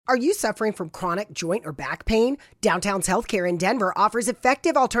Are you suffering from chronic joint or back pain? Downtown's Healthcare in Denver offers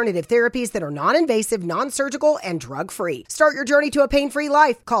effective alternative therapies that are non-invasive, non-surgical, and drug-free. Start your journey to a pain-free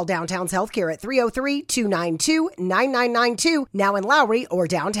life. Call Downtown's Healthcare at 303-292-9992, now in Lowry or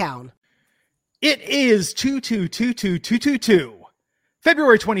downtown. It is 2222222.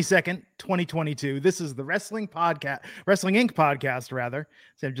 February 22nd, 2022. This is the Wrestling Inc. podcast, rather.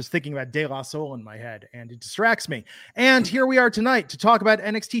 So I'm just thinking about De La Soul in my head, and it distracts me. And here we are tonight to talk about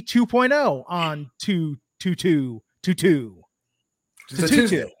NXT 2.0 on 22222. It's a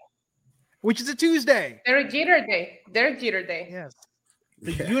Tuesday. Which is a Tuesday. Derek Jeter Day. Yes.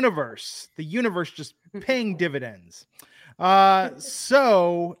 The universe just paying dividends.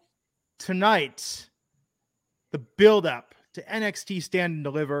 So tonight, the build-up to NXT Stand and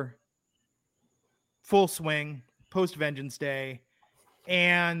Deliver, full swing, post-Vengeance Day.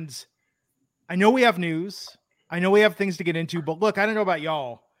 And I know we have news. I know we have things to get into, but look, I don't know about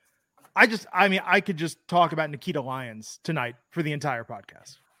y'all. I could just talk about Nikita Lyons tonight for the entire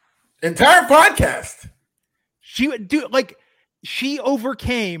podcast. Entire podcast? She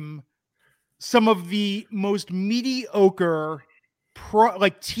overcame some of the most mediocre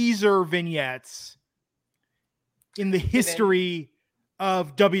teaser vignettes in the history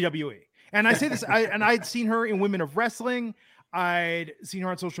of WWE. And I say this, I'd seen her in Women of Wrestling. I'd seen her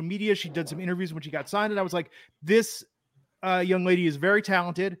on social media. She did some interviews when she got signed, and I was like, this young lady is very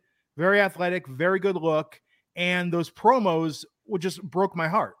talented, very athletic, very good look. And those promos just broke my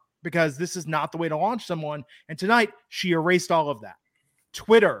heart because this is not the way to launch someone. And tonight she erased all of that.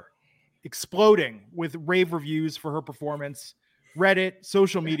 Twitter exploding with rave reviews for her performance. Reddit,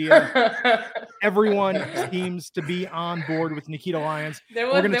 social media, everyone seems to be on board with Nikita Lyons. There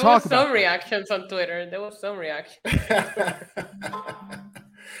was some reactions on Twitter.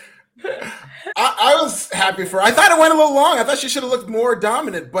 I was happy for her. I thought it went a little long. I thought she should have looked more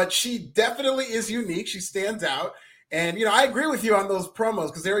dominant, but she definitely is unique. She stands out. And, I agree with you on those promos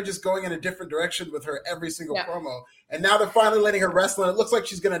because they were just going in a different direction with her every single promo. And now they're finally letting her wrestle. And it looks like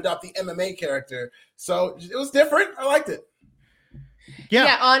she's going to adopt the MMA character. So it was different. I liked it.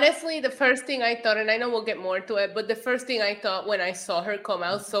 Yeah, honestly, the first thing I thought, and I know we'll get more to it, but the first thing I thought when I saw her come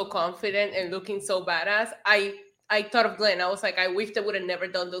out so confident and looking so badass, I thought of Glenn. I was like, I wish they would have never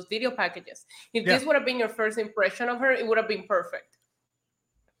done those video packages. If this would have been your first impression of her, it would have been perfect.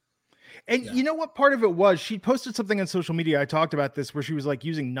 And you know what part of it was? She posted something on social media. I talked about this where she was like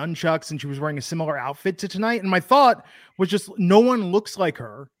using nunchucks and she was wearing a similar outfit to tonight. And my thought was just no one looks like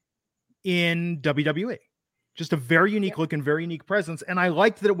her in WWE. Just a very unique look and very unique presence. And I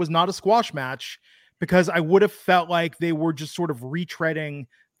liked that it was not a squash match because I would have felt like they were just sort of retreading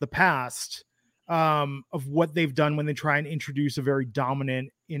the past of what they've done when they try and introduce a very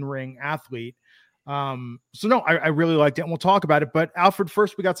dominant in-ring athlete. So no, I really liked it and we'll talk about it. But Alfred,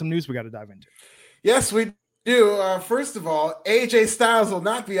 first we got some news we got to dive into. Yes, we do. First of all, AJ Styles will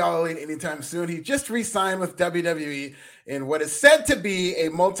not be All Elite anytime soon. He just re-signed with WWE in what is said to be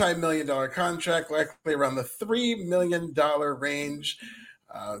a multi-million-dollar contract, likely around the $3 million range.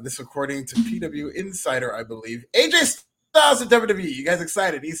 This according to PW Insider, I believe. AJ Styles at WWE. You guys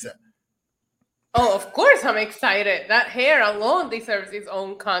excited, Issa? Oh, of course I'm excited. That hair alone deserves its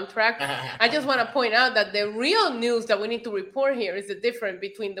own contract. I just want to point out that the real news that we need to report here is the difference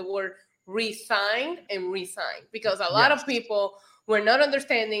between the word re-signed and re-signed, because a lot of people were not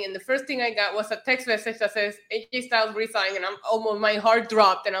understanding, and the first thing I got was a text message that says AJ Styles re-signed, and my heart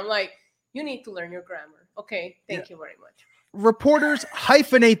dropped, and I'm like, you need to learn your grammar. Okay, thank you very much. Reporters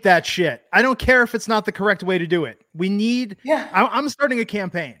hyphenate that shit. I don't care if it's not the correct way to do it. We need, I'm starting a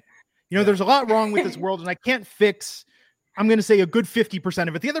campaign. There's a lot wrong with this world, and I can't fix, I'm going to say a good 50%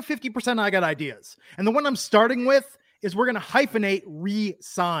 of it. The other 50%, I got ideas. And the one I'm starting with is we're going to hyphenate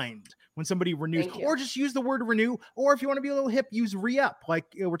re-signed when somebody renews, or just use the word renew. Or if you want to be a little hip, use re-up, like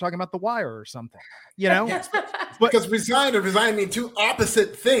we're talking about The Wire or something, But because resign and resign mean two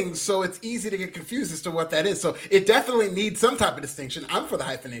opposite things, so it's easy to get confused as to what that is. So it definitely needs some type of distinction. I'm for the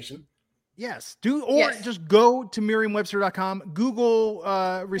hyphenation. Yes. Just go to Merriam-Webster.com, Google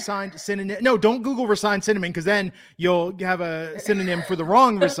resigned synonym. No, don't Google resigned synonym because then you'll have a synonym for the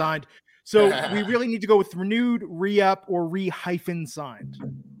wrong resigned. So we really need to go with renewed, re-up, or re-signed.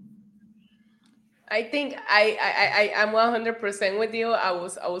 I think I'm 100% with you. I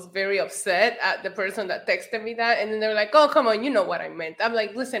was very upset at the person that texted me that, and then they're like, "Oh, come on, you know what I meant." I'm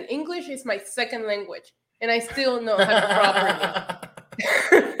like, "Listen, English is my second language, and I still know how to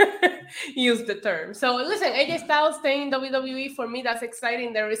properly use the term." So listen, AJ Styles staying in WWE, for me, that's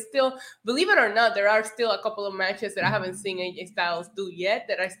exciting. There is still, believe it or not, there are still a couple of matches that I haven't seen AJ Styles do yet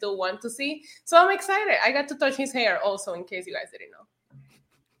that I still want to see. So I'm excited. I got to touch his hair also, in case you guys didn't know.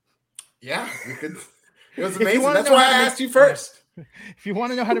 Yeah, you could. It was amazing. That's why I asked you first. If you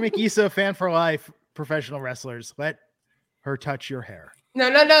want to know how to make Issa a fan for life, professional wrestlers, let her touch your hair. No,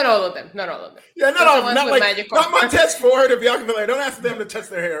 not all of them. Not all of them. Yeah, not all of them. Not Montez Ford or Bianca Belair. Don't ask them to touch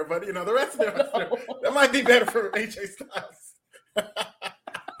their hair, but the rest of them, that might be better for AJ Styles.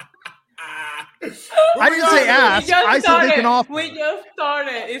 I didn't say ask. I said they can offer. We just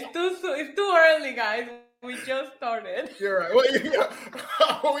started. It's too early, guys. We just started. You're right.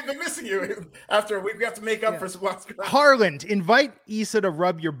 Well, we've been missing you after a week. We have to make up for some lost ground. Harland, invite Issa to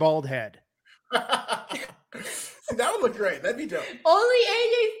rub your bald head. That would look great. That'd be dope. Only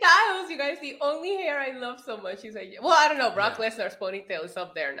AJ Styles, you guys. The only hair I love so much is AJ. Well, I don't know. Brock Lesnar's ponytail is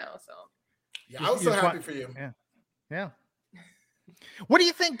up there now, so. Yeah, I was so happy for you. Yeah. What do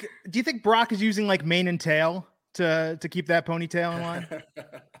you think? Do you think Brock is using like mane and tail to keep that ponytail in line?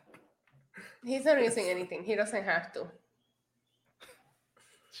 He's not using anything. He doesn't have to.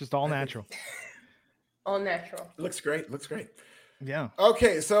 It's just all natural. All natural. Looks great. Yeah.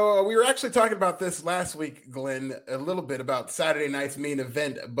 Okay, so we were actually talking about this last week, Glenn, a little bit about Saturday night's main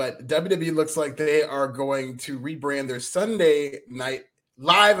event, but WWE looks like they are going to rebrand their Sunday night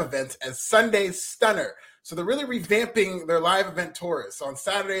live events as Sunday Stunner. So they're really revamping their live event tours. So on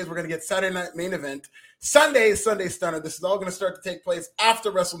Saturdays, we're going to get Saturday night main event. Sunday, Sunday Stunner. This is all going to start to take place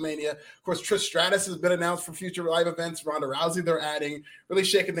after WrestleMania. Of course, Trish Stratus has been announced for future live events. Ronda Rousey, they're adding, really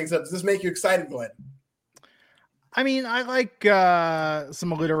shaking things up. Does this make you excited, Glenn? I mean, I like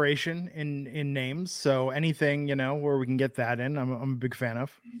some alliteration in names. So anything, where we can get that in, I'm a big fan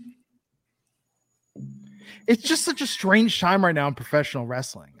of. It's just such a strange time right now in professional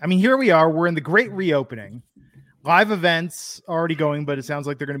wrestling. I mean, here we are. We're in the great reopening. Live events already going, but it sounds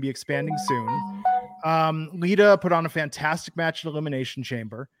like they're going to be expanding soon. Lita put on a fantastic match at Elimination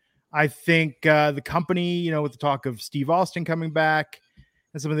Chamber. I think the company, with the talk of Steve Austin coming back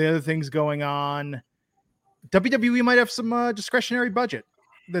and some of the other things going on, WWE might have some discretionary budget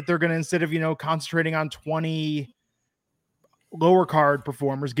that they're going to, instead of, concentrating on 20 lower card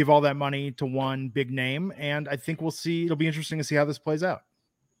performers, give all that money to one big name. And I think we'll see. It'll be interesting to see how this plays out.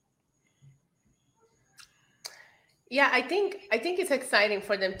 Yeah, I think it's exciting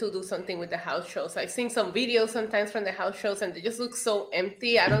for them to do something with the house shows. I've seen some videos sometimes from the house shows, and they just look so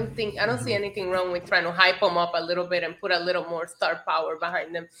empty. I don't see anything wrong with trying to hype them up a little bit and put a little more star power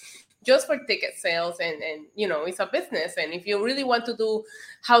behind them, just for ticket sales. And it's a business. And if you really want to do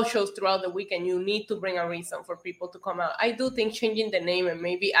house shows throughout the weekend, you need to bring a reason for people to come out. I do think changing the name and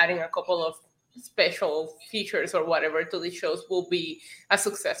maybe adding a couple of special features or whatever to the shows will be a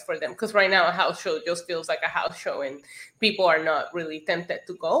success for them, because right now a house show just feels like a house show and people are not really tempted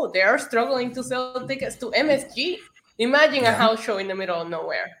to go. They are struggling to sell tickets to MSG. Imagine a house show in the middle of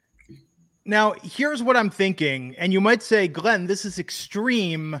nowhere. Now, here's what I'm thinking, and you might say, Glenn, this is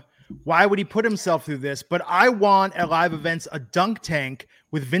extreme. Why would he put himself through this? But I want at live events a dunk tank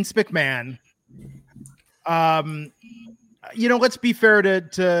with Vince McMahon. Let's be fair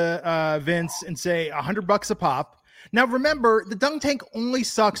to Vince and say $100 a pop. Now, remember, the dunk tank only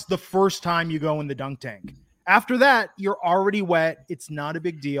sucks the first time you go in the dunk tank. After that, you're already wet. It's not a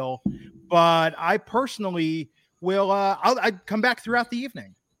big deal. But I personally will. I'd come back throughout the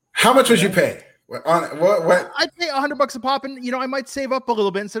evening. How much would you pay? What? I'd pay $100 a pop, and I might save up a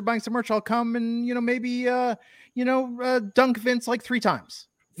little bit instead of buying some merch. I'll come and maybe dunk Vince like 3 times.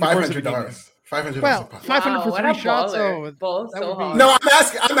 $500. $500. Well, $500 for 3 shots. No,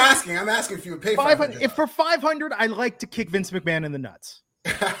 I'm asking if you would pay $500. If for $500, I'd like to kick Vince McMahon in the nuts.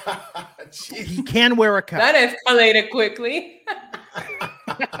 He can wear a cut. That escalated quickly.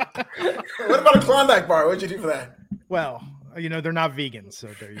 What about a Klondike bar? What'd you do for that? Well, they're not vegans, so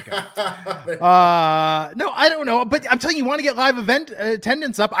there you go. No, I don't know, but I'm telling you, want to get live event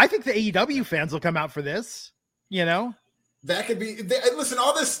attendance up. I think the AEW fans will come out for this. That could be, listen,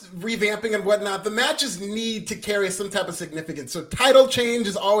 all this revamping and whatnot, the matches need to carry some type of significance. So title change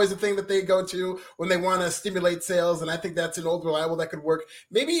is always a thing that they go to when they want to stimulate sales. And I think that's an old reliable that could work.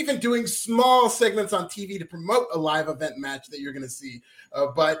 Maybe even doing small segments on TV to promote a live event match that you're going to see.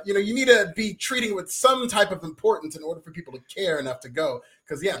 But you need to be treating it with some type of importance in order for people to care enough to go.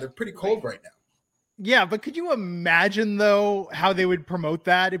 Because, they're pretty cold right now. Yeah, but could you imagine, though, how they would promote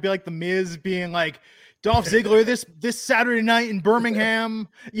that? It'd be like The Miz being like, Dolph Ziggler this Saturday night in Birmingham.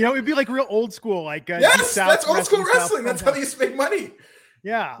 It'd be like real old school, like yes, that's old school wrestling. That's how they used to make money.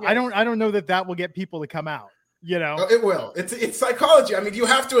 Yeah, I don't know that will get people to come out. It will. It's psychology. I mean, you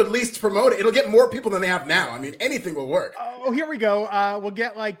have to at least promote it. It'll get more people than they have now. I mean, anything will work. Oh, here we go. We'll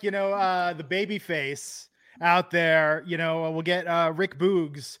get the baby face, out there. We'll get Rick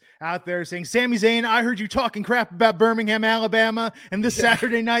Boogs out there saying, Sami Zayn, I heard you talking crap about Birmingham, Alabama, and this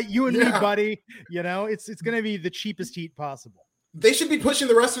Saturday night, you and me, buddy. It's going to be the cheapest heat possible. They should be pushing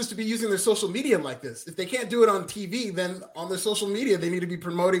the wrestlers to be using their social media like this. If they can't do it on TV, then on their social media, they need to be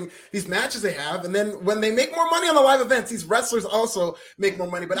promoting these matches they have. And then when they make more money on the live events, these wrestlers also make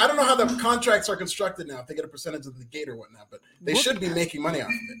more money. But I don't know how the contracts are constructed now, if they get a percentage of the gate or whatnot, but they should be making money off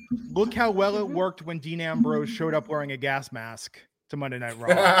of it. Look how well it worked when Dean Ambrose showed up wearing a gas mask to Monday Night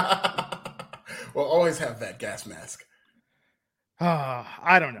Raw. We'll always have that gas mask.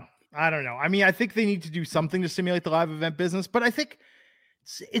 I don't know. I mean, I think they need to do something to stimulate the live event business, but I think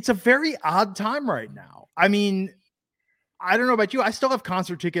it's a very odd time right now. I mean, I don't know about you. I still have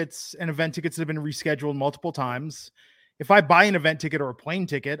concert tickets and event tickets that have been rescheduled multiple times. If I buy an event ticket or a plane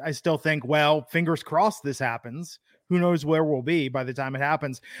ticket, I still think, well, fingers crossed this happens. Who knows where we'll be by the time it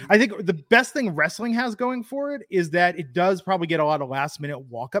happens. I think the best thing wrestling has going for it is that it does probably get a lot of last minute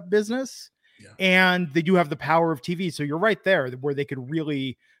walk-up business. Yeah. And they do have the power of TV. So you're right there where they could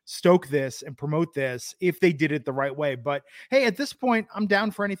really stoke this and promote this if they did it the right way. But hey, at this point, I'm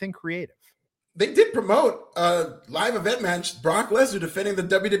down for anything creative. They did promote a live event match, Brock Lesnar defending the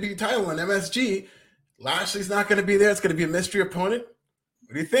WWE title on MSG. Lashley's not going to be there. It's going to be a mystery opponent.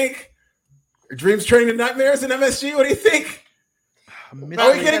 What do you think? Your dreams turning to nightmares in MSG? What do you think? Are we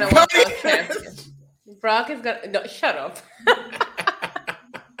getting Cody? Brock is going to... No, shut up.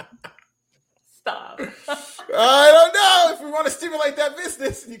 Stop. I don't know. If we want to stimulate that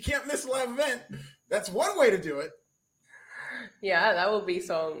business and you can't miss a live event, that's one way to do it. Yeah, that would be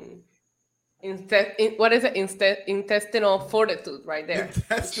some intestinal fortitude right there.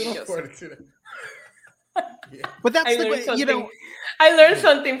 Intestinal fortitude. Yeah. But that's I learned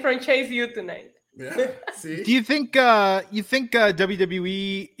something from Chase U tonight. Yeah. See? Do you think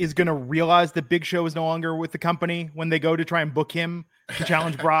WWE is going to realize that Big Show is no longer with the company when they go to try and book him to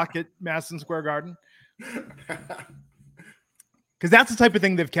challenge Brock at Madison Square Garden? Because that's the type of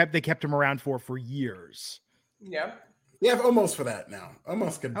thing they kept him around for years. Yeah. Yeah, almost for that now.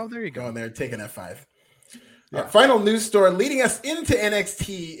 Almost could there you go in there, take an F5. Yeah. Final news story leading us into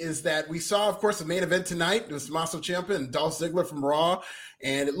NXT is that we saw, of course, the main event tonight. It was Tommaso Ciampa and Dolph Ziggler from Raw.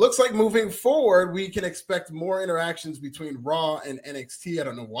 And it looks like moving forward, we can expect more interactions between Raw and NXT. I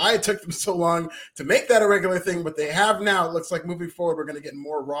don't know why it took them so long to make that a regular thing, but they have now. It looks like moving forward, we're going to get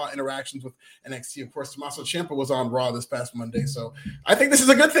more Raw interactions with NXT. Of course, Tommaso Ciampa was on Raw this past Monday. So I think this is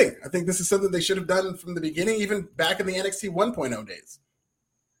a good thing. I think this is something they should have done from the beginning, even back in the NXT 1.0 days.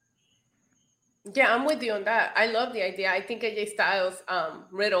 Yeah, I'm with you on that. I love the idea. I think AJ Styles,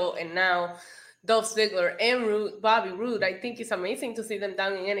 Riddle, and now Dolph Ziggler and Bobby Roode, I think it's amazing to see them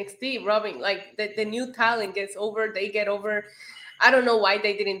down in NXT, rubbing like the new talent gets over, they get over. I don't know why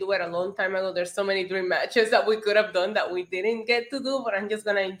they didn't do it a long time ago. There's so many dream matches that we could have done that we didn't get to do, but I'm just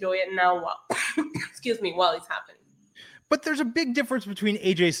going to enjoy it now while it's happening. But there's a big difference between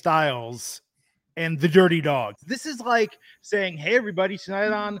AJ Styles and the Dirty Dogs. This is like saying, hey, everybody,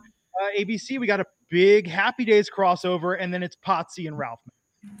 tonight on ABC, we got a big Happy Days crossover, and then it's Potsy and Ralph.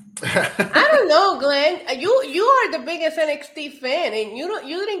 I don't know, Glenn. You are the biggest NXT fan, and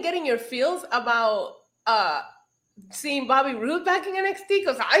you didn't get in your feels about seeing Bobby Roode back in NXT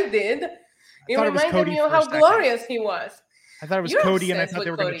because I did. It reminded me of how glorious he was. I thought it was Cody, and I thought they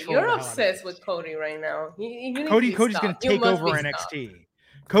were going to troll. You're obsessed with Cody right now. Cody's going to take over NXT.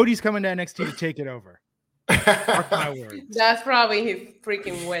 Cody's coming to NXT to take it over. Mark my words. That's probably his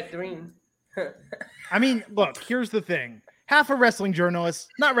freaking wet dream. I mean, look, here's the thing. Half of wrestling journalists,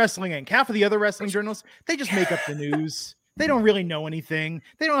 not Wrestling Inc., half of the other wrestling journalists, they just make up the news. They don't really know anything.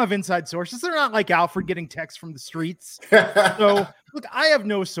 They don't have inside sources. They're not like Alfred getting texts from the streets. So, look, I have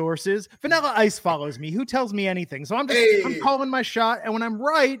no sources. Vanilla Ice follows me. Who tells me anything? So I'm calling my shot. And when I'm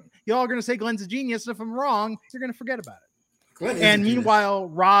right, y'all are going to say Glenn's a genius. And if I'm wrong, you're going to forget about it. And meanwhile,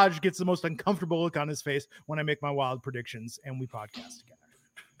 Raj gets the most uncomfortable look on his face when I make my wild predictions and we podcast together.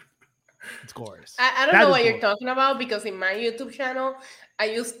 It's glorious. I don't know what you're talking about because in my YouTube channel, I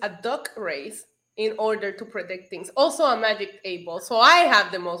use a duck race in order to predict things. Also a Magic 8 Ball. So I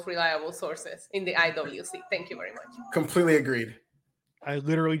have the most reliable sources in the IWC. Thank you very much. Completely agreed. I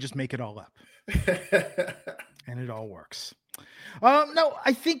literally just make it all up. And it all works. No,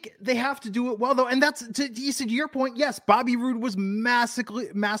 I think they have to do it well, though. And that's to your point. Yes, Bobby Roode was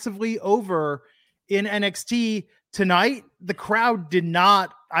massively over in NXT tonight. The crowd did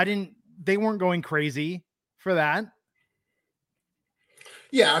not. They weren't going crazy for that.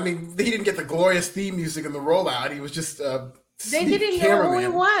 Yeah, I mean, he didn't get the glorious theme music in the rollout. He was just they didn't know who he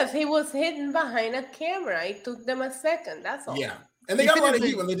was. He was hidden behind a camera. It took them a second. That's all. Yeah, and they got a lot of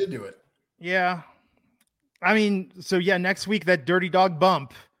heat when they did do it. Yeah. I mean, so yeah, next week that Dirty Dog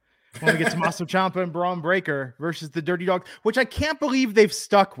bump when we get Tommaso Ciampa and Braun Breaker versus the Dirty Dog, which I can't believe they've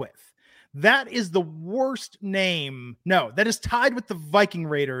stuck with. That is the worst name. No, that is tied with the Viking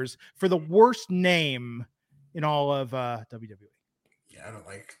Raiders for the worst name in all of WWE. Yeah,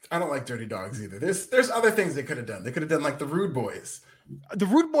 I don't like Dirty Dogs either. There's other things they could have done. They could have done like the Rude Boys. The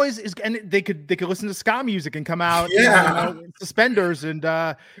Rude Boys and they could listen to ska music and come out in suspenders and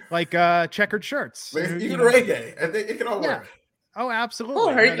checkered shirts. Even reggae. It can all work. Oh, absolutely. Who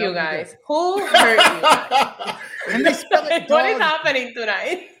hurt you guys? Who hurt you guys? And they spell it what is happening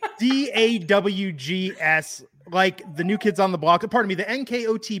tonight? DAWGS, like the New Kids on the Block. Pardon me, the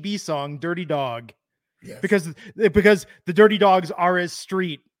NKOTB song "Dirty Dog," yes. because the Dirty Dogs are as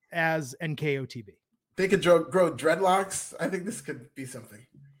street as NKOTB. They could grow dreadlocks. I think this could be something.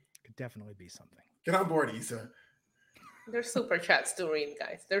 Could definitely be something. Get on board, Issa. There's super chats to read,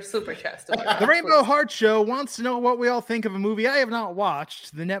 guys. There's super chats to read. The Rainbow Heart Show wants to know what we all think of a movie I have not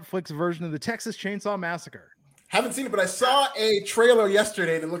watched, the Netflix version of the Texas Chainsaw Massacre. Haven't seen it, but I saw a trailer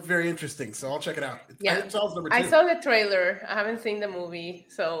yesterday and it looked very interesting, so I'll check it out. Yeah, I saw the trailer. I haven't seen the movie,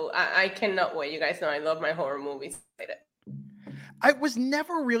 so I cannot wait. You guys know I love my horror movies. I was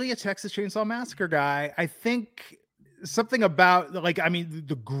never really a Texas Chainsaw Massacre guy. I think something about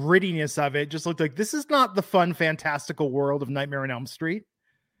the grittiness of it just looked like this is not the fun, fantastical world of Nightmare on Elm Street.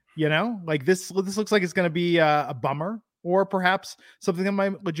 You know, like this looks like it's going to be a bummer, or perhaps something that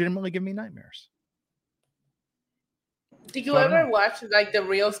might legitimately give me nightmares. Did you ever watch like the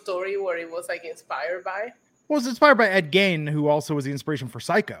real story where it was like inspired by? Well, it was inspired by Ed Gein, who also was the inspiration for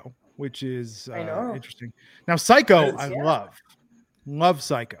Psycho, which is interesting. Now, Psycho, I love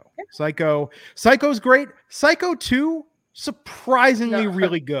Psycho. Psycho's great. Psycho 2, surprisingly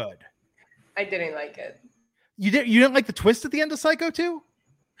really good. I didn't like it. You didn't like the twist at the end of Psycho 2?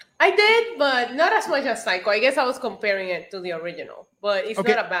 I did, but not as much as Psycho. I guess I was comparing it to the original, but it's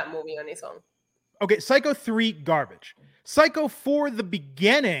not a bad movie on its own. Okay, Psycho 3, garbage. Psycho 4, the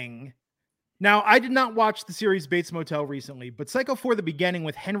beginning. Now, I did not watch the series Bates Motel recently, but Psycho 4, the beginning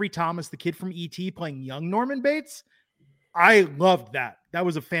with Henry Thomas, the kid from E.T., playing young Norman Bates, I loved that. That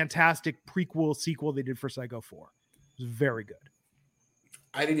was a fantastic prequel sequel they did for Psycho 4. It was very good.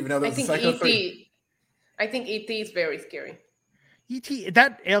 I didn't even know that was Psycho 3. I think E.T. is very scary. E.T.,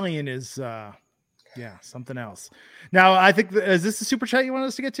 that alien is, something else. Now, I think, is this the super chat you want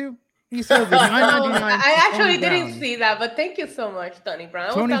us to get to? He said I actually didn't see that, but thank you so much, Tony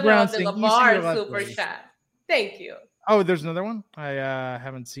Brown. Tony Brown saying, the LeVar super chat. Thank you. Oh, there's another one? I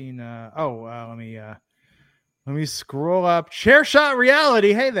haven't seen. Let me scroll up. Chair Shot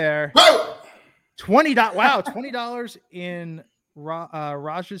Reality. Hey there. $20 in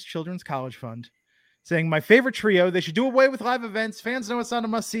Raj's Children's College Fund. Saying, my favorite trio, they should do away with live events. Fans know it's not a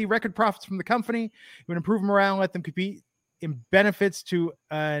must-see. Record profits from the company. It would improve morale and let them compete in benefits to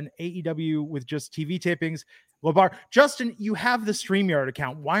an AEW with just TV tapings. LeVar, Justin, you have the StreamYard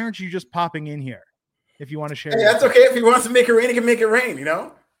account. Why aren't you just popping in here if you want to share? Hey, that's okay. If he wants to make it rain, he can make it rain, you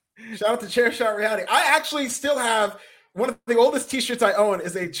know? Shout out to Chair Shot Reality. I actually still have one of the oldest t-shirts I own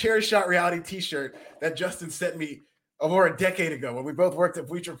is a Chair Shot Reality t-shirt that Justin sent me over a decade ago when we both worked at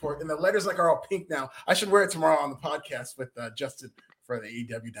Bleacher Report, and the letters are all pink now. I should wear it tomorrow on the podcast with Justin for the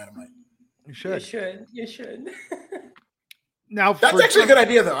AEW Dynamite. You should. You should. Now, that's actually a good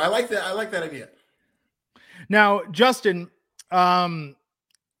idea, though. I like that idea. Now, Justin,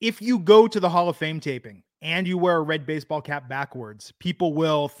 if you go to the Hall of Fame taping and you wear a red baseball cap backwards, people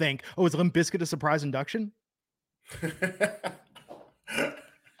will think, "Oh, is Limp Bizkit a surprise induction?"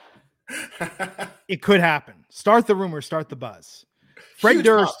 It could happen. Start the rumor, start the buzz. Fred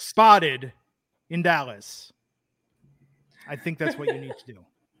Durst spotted in Dallas. I think that's what you need to do.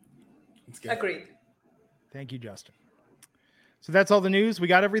 Agreed. Thank you, Justin. So that's all the news. We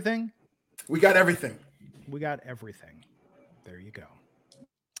got everything? We got everything. There you go.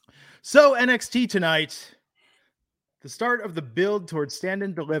 So NXT tonight, the start of the build towards Stand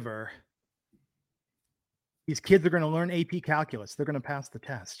and Deliver. These kids are going to learn AP calculus. They're going to pass the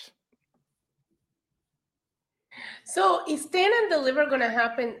test. So is Stand and Deliver going to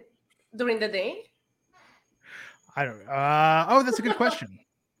happen during the day? I don't that's a good question.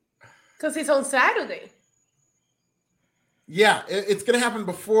 Because it's on Saturday. Yeah, it's going to happen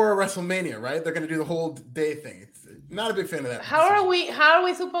before WrestleMania, right? They're going to do the whole day thing. It's not a big fan of that. How are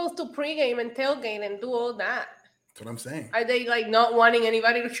we supposed to pregame and tailgate and do all that? That's what I'm saying. Are they like not wanting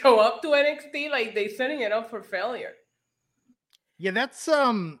anybody to show up to NXT? Like they setting it up for failure. Yeah, that's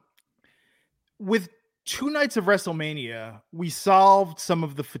with 2 nights of WrestleMania, we solved some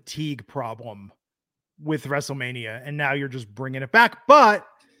of the fatigue problem with WrestleMania, and now you're just bringing it back. But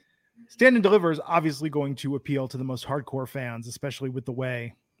Stand and Deliver is obviously going to appeal to the most hardcore fans, especially with the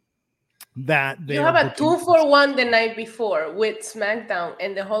way that they You have a 2-for-1 the night before with SmackDown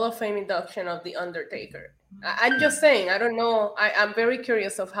and the Hall of Fame induction of The Undertaker. I'm just saying, I don't know. I'm very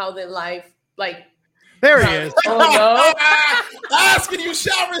curious of how the live, like. There he is. Oh, no. Ask and you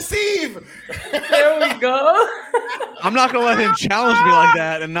shall receive. There we go. I'm not going to let him challenge me like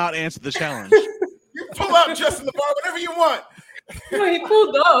that and not answer the challenge. You pull out Justin the Bar whenever you want. No, he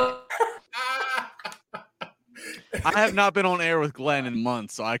pulled up. I have not been on air with Glenn in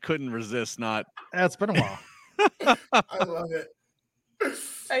months, so I couldn't resist not. That's been a while. I love it.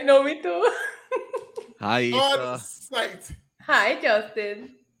 I know, me too. Hi, On site. Hi,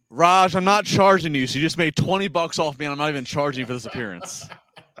 Justin. Raj, I'm not charging you, so you just made $20 off me, and I'm not even charging you for this appearance.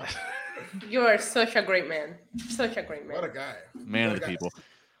 You are such a great man. Such a great man. What a guy. Man of the people.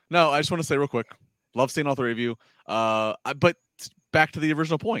 No, I just want to say real quick, love seeing all three of you. But back to the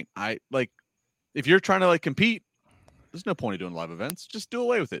original point. If you're trying to compete, there's no point in doing live events. Just do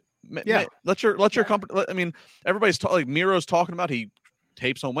away with it. Yeah. Let your company. I mean, everybody's Miro's talking about. He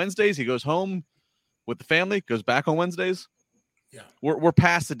tapes on Wednesdays. He goes home with the family. Goes back on Wednesdays. Yeah, we're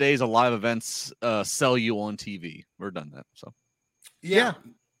past the days of live events sell you on TV. We're done that. So yeah.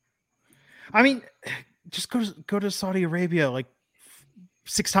 I mean, just go to Saudi Arabia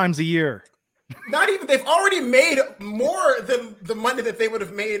 6 times a year. Not even, they've already made more than the money that they would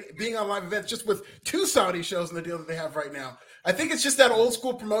have made being on live events just with 2 Saudi shows in the deal that they have right now. I think it's just that old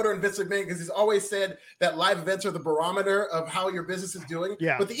school promoter and Vince McMahon, because he's always said that live events are the barometer of how your business is doing.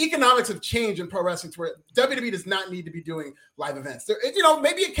 Yeah. But the economics have changed in pro wrestling to where WWE does not need to be doing live events. There,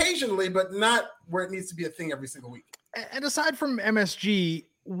 maybe occasionally, but not where it needs to be a thing every single week. And aside from MSG,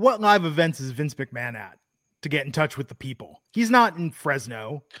 what live events is Vince McMahon at to get in touch with the people? He's not in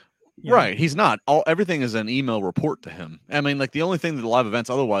Fresno. Right. He's not. Everything is an email report to him. I mean, the only thing that the live events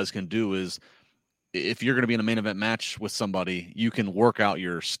otherwise can do is, if you're going to be in a main event match with somebody, you can work out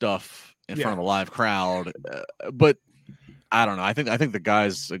your stuff in front of a live crowd. But I don't know. I think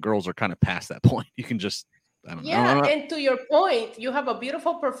the girls are kind of past that point. You can just, I don't know. And to your point, you have a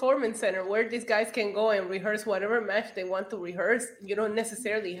beautiful performance center where these guys can go and rehearse whatever match they want to rehearse. You don't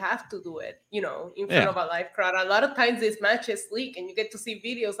necessarily have to do it, in front of a live crowd. A lot of times these matches leak and you get to see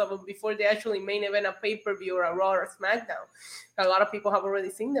videos of them before they actually main event a pay-per-view or a Raw or SmackDown. A lot of people have already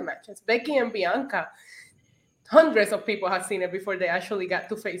seen the matches. Becky and Bianca, hundreds of people have seen it before they actually got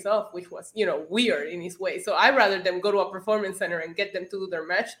to face off, which was, weird in its way. So I'd rather them go to a performance center and get them to do their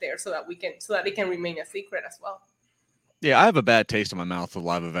match there so that it can remain a secret as well. Yeah, I have a bad taste in my mouth with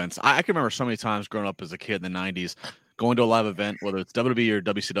live events. I can remember so many times growing up as a kid in the 90s, going to a live event, whether it's WWE or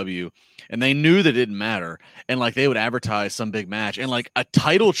WCW, and they knew that it didn't matter. And they would advertise some big match and a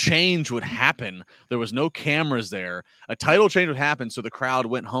title change would happen. There was no cameras there. A title change would happen. So the crowd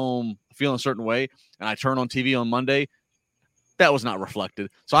went home feeling a certain way. And I turned on TV on Monday. That was not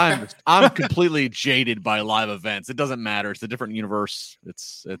reflected. So I'm completely jaded by live events. It doesn't matter. It's a different universe.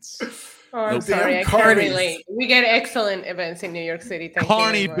 It's Oh, I'm sorry, I can't relate. We get excellent events in New York City. Thank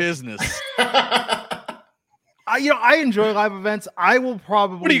carny you business. I enjoy live events. I will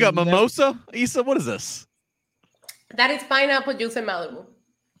probably. What do you got, mimosa? Issa, what is this? That is pineapple juice in Malibu.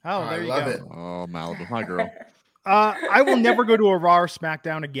 Oh, there I you love go. it. Oh, Malibu, my girl. I will never go to a Raw or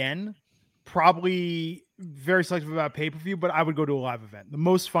SmackDown again. Probably very selective about pay-per-view, but I would go to a live event. The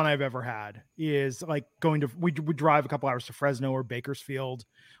most fun I've ever had is going to, we drive a couple hours to Fresno or Bakersfield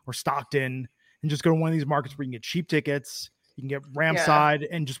or Stockton and just go to one of these markets where you can get cheap tickets. You can get Ramside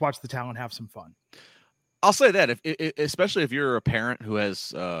and just watch the talent have some fun. I'll say that especially if you're a parent who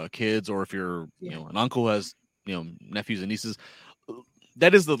has kids, or if you're an uncle who has nephews and nieces,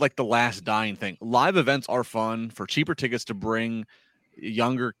 that is the last dying thing. Live events are fun for cheaper tickets to bring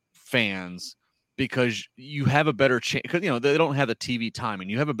younger fans, because you have a better chance, because they don't have the TV time, and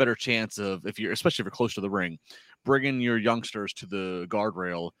you have a better chance of, especially if you're close to the ring, bringing your youngsters to the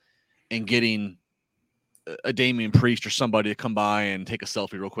guardrail and getting a Damian Priest or somebody to come by and take a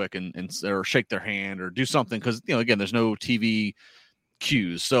selfie real quick and or shake their hand or do something, because again, there's no TV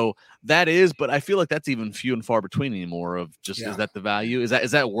cues. So that is, but I feel like that's even few and far between anymore. Of just is that the value? Is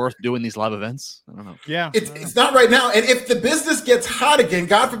that worth doing these live events? I don't know. Yeah, it's not right now. And if the business gets hot again,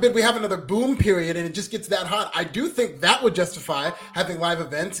 God forbid we have another boom period and it just gets that hot, I do think that would justify having live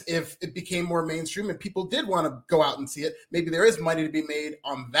events if it became more mainstream and people did want to go out and see it. Maybe there is money to be made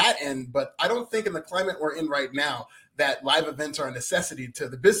on that end, but I don't think in the climate we're in right now that live events are a necessity to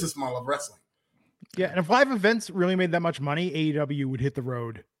the business model of wrestling. Yeah, and if live events really made that much money, AEW would hit the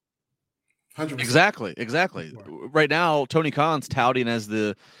road. 100%. Exactly. Right now, Tony Khan's touting as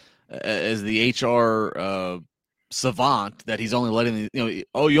the HR savant that he's only letting you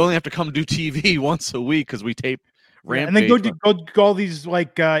only have to come do TV once a week because we tape Rampage. And then go all these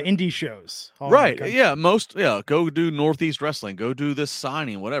like indie shows. Right. Go do Northeast Wrestling, go do this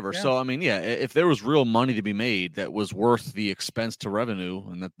signing, whatever. Yeah. So I mean, if there was real money to be made that was worth the expense to revenue,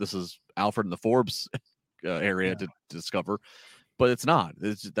 and that this is Alfred in the Forbes area to discover, but it's not.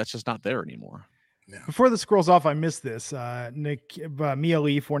 That's just not there anymore. Yeah. Before this scrolls off, I missed this. Mia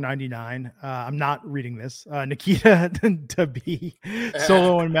Lee 499. I'm not reading this. Nikita to be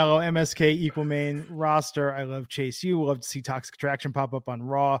Solo and Mello, MSK equal main roster. I love Chase U. Love to see Toxic Attraction pop up on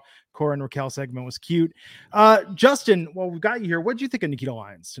Raw. Cora and Raquel segment was cute. Justin, well, we've got you here. What did you think of Nikita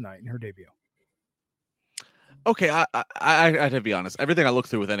Lyons tonight in her debut? Okay, I have to be honest. Everything I look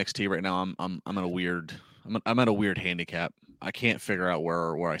through with NXT right now, I'm at a weird handicap. I can't figure out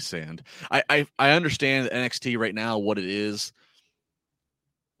where I stand. I understand NXT right now, what it is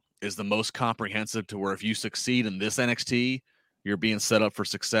the most comprehensive to where if you succeed in this NXT, you're being set up for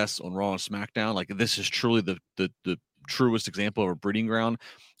success on Raw and SmackDown. Like this is truly the truest example of a breeding ground.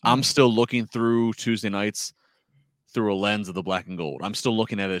 I'm still looking through Tuesday nights through a lens of the black and gold. I'm still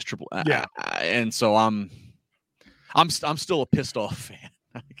looking at it as triple. Yeah. And so I'm still a pissed off fan.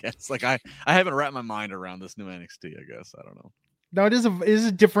 I guess like I haven't wrapped my mind around this new NXT. I guess I don't know. No, it is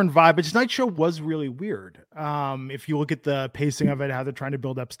a different vibe, but tonight's show was really weird. If you look at the pacing of it, how they're trying to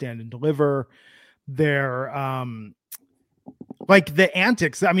build up Stand and Deliver, their like the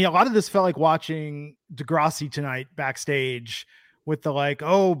antics. I mean, a lot of this felt like watching Degrassi tonight backstage with the like,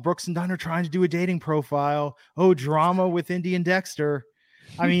 oh, Brooks and Dunn are trying to do a dating profile. Oh, drama with Indy and Dexter.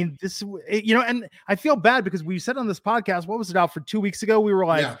 I mean, and I feel bad because we said on this podcast, what was it out for 2 weeks ago? We were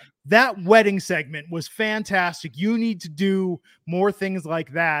like, that wedding segment was fantastic. You need to do more things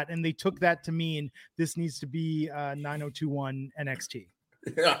like that. And they took that to mean this needs to be 9021 NXT.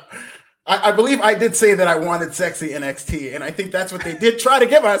 Yeah. I believe I did say that I wanted sexy NXT, and I think that's what they did try to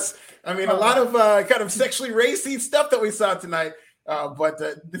give us. I mean, a lot of kind of sexually racy stuff that we saw tonight. But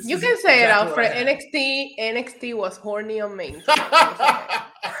this you can say exactly it, Alfred. NXT was horny on main.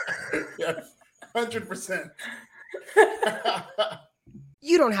 Yes, 100%.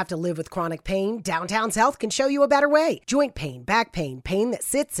 You don't have to live with chronic pain. Downtown's Health can show you a better way. Joint pain, back pain, pain that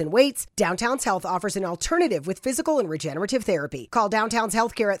sits and waits. Downtown's Health offers an alternative with physical and regenerative therapy. Call Downtown's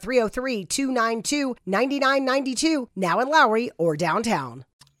Healthcare at 303-292-9992, now in Lowry or downtown.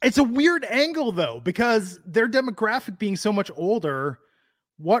 It's a weird angle, though, because their demographic being so much older,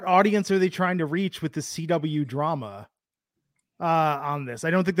 what audience are they trying to reach with the CW drama on this? I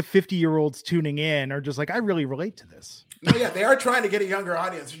don't think the 50-year-olds tuning in are just like, I really relate to this. No, yeah, they are trying to get a younger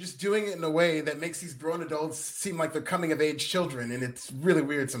audience. They're just doing it in a way that makes these grown adults seem like they're coming-of-age children, and it's really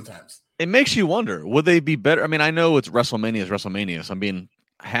weird sometimes. It makes you wonder, would they be better? I mean, I know it's WrestleMania, so I'm being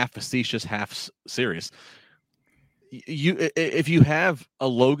half facetious, half serious. If you have a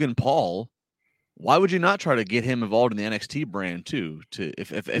Logan Paul, why would you not try to get him involved in the NXT brand too?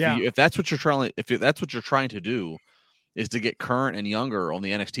 If that's what you're trying to do, is to get current and younger on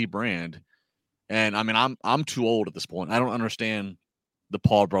the NXT brand. And I mean, I'm too old at this point. I don't understand the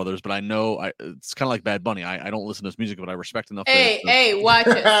Paul brothers, but I know it's kind of like Bad Bunny. I don't listen to his music, but I respect enough. Hey, watch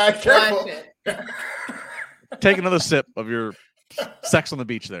it. Watch it. Take another sip of your Sex on the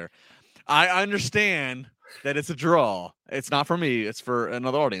Beach there. I understand that it's a draw. It's not for me. It's for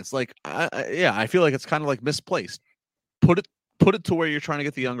another audience. Like, I feel like it's kind of like misplaced. Put it to where you're trying to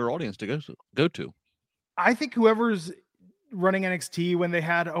get the younger audience to go to. I think whoever's running NXT when they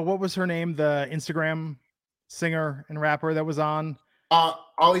had, what was her name? The Instagram singer and rapper that was on.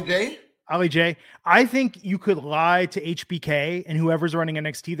 Ollie J. I think you could lie to HBK and whoever's running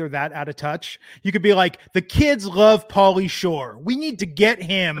NXT, they're that out of touch. You could be like, the kids love Pauly Shore. We need to get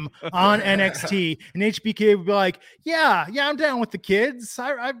him on NXT. And HBK would be like, yeah, I'm down with the kids.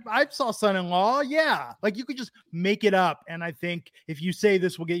 I saw Son-in-Law. Yeah. Like you could just make it up. And I think if you say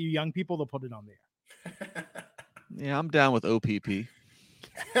this will get you young people, they'll put it on there. Yeah, I'm down with OPP.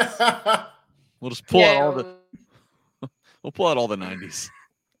 We'll just pull out we'll pull out all the 90s.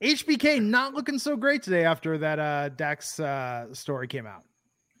 HBK not looking so great today after that Dax story came out.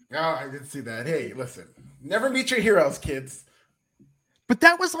 Oh, I did see that. Hey, listen, never meet your heroes, kids. But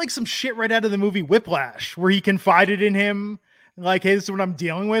that was like some shit right out of the movie Whiplash, where he confided in him, like, hey, this is what I'm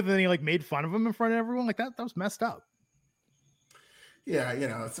dealing with. And then he like made fun of him in front of everyone. Like that was messed up. Yeah, you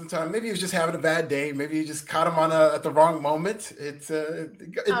know, sometimes maybe he was just having a bad day. Maybe you just caught him on at the wrong moment. It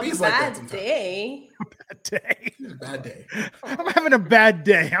bees like that sometimes. Day. Bad day. It's a bad day. I'm having a bad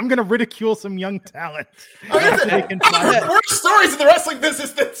day. I'm gonna ridicule some young talent. The worst stories in the wrestling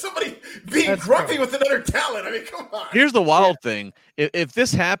business than somebody being grumpy with another talent. I mean, come on. Here's the wild thing: if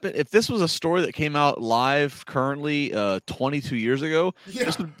this happened, if this was a story that came out live currently, 22 years ago,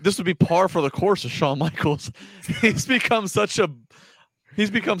 this would be par for the course of Shawn Michaels. He's become such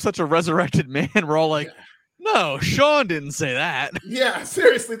a resurrected man. We're all like, no, Shawn didn't say that. Yeah,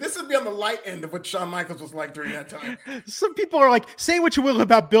 seriously, this would be on the light end of what Shawn Michaels was like during that time. Some people are like, say what you will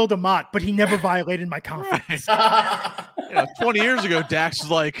about Bill DeMott, but he never violated my confidence. 20 years ago, Dax was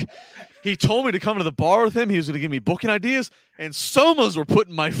like, he told me to come to the bar with him. He was going to give me booking ideas, and somas were put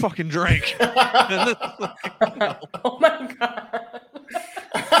in my fucking drink. Oh my God.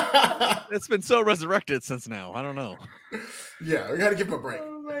 It's been so resurrected since now. I don't know. Yeah, we got to give him a break.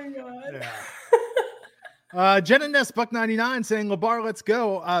 Oh my God. Yeah. Jenna Ness, Buck99 saying, LeBar, let's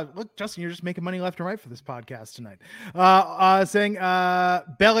go. Look, Justin, you're just making money left and right for this podcast tonight. Saying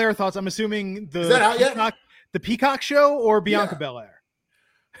Bel Air thoughts. I'm assuming Is that out yet? The Peacock show or Bianca Belair?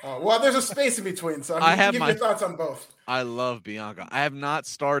 Well, there's a space in between, so I have your thoughts on both. I love Bianca. I have not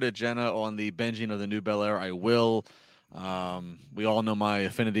started, Jenna, on the binging of the new Bel Air. I will. We all know my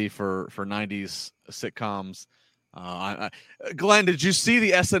affinity for 90s sitcoms. Glenn, did you see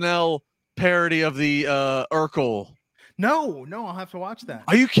the SNL parody of the Urkel? No, I'll have to watch that.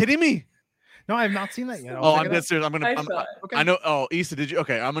 Are you kidding me? No, I have not seen that yet. I'm dead serious. Okay. I know. Oh, Issa, did you?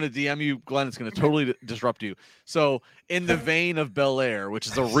 Okay, I'm gonna DM you, Glenn. It's gonna totally disrupt you. So, in the vein of Bel Air, which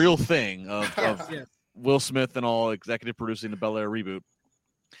is a real thing of Will Smith and all executive producing the Bel Air reboot,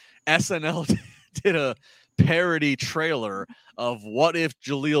 SNL did a parody trailer of what if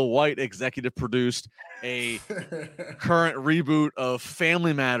Jaleel White executive produced a current reboot of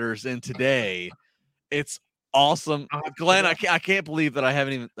Family Matters in today. It's awesome. Glenn, I can't believe that I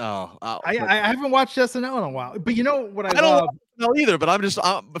haven't even I haven't watched SNL in a while, but you know what I don't know either, but I'm just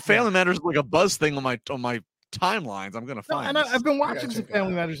Family Matters is like a buzz thing on my timelines. I'm gonna find. And I've been watching some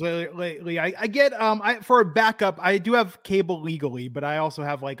Family Matters lately. I get for a backup. I do have cable legally, but I also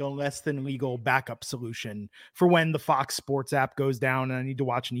have like a less than legal backup solution for when the Fox Sports app goes down and I need to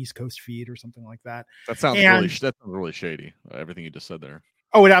watch an East Coast feed or something like that. That sounds really shady. Everything you just said there.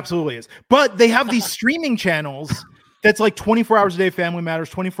 Oh, it absolutely is. But they have these streaming channels that's like 24 hours a day Family Matters,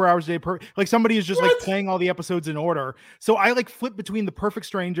 24 hours a day like somebody is just like playing all the episodes in order. So I like flip between the Perfect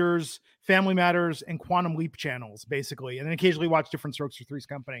Strangers, Family Matters, and Quantum Leap channels, basically, and then occasionally watch different Strokes for Three's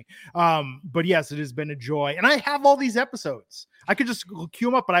Company. But yes, it has been a joy. And I have all these episodes. I could just queue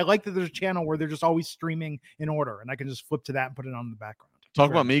them up, but I like that there's a channel where they're just always streaming in order, and I can just flip to that and put it on in the background. Talk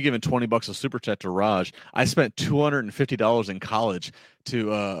about me giving $20 a super chat to Raj. I spent $250 in college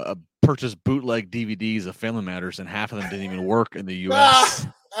to purchase bootleg DVDs of Family Matters, and half of them didn't even work in the U.S.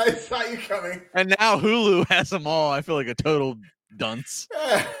 I saw you coming. And now Hulu has them all. I feel like a total dunce.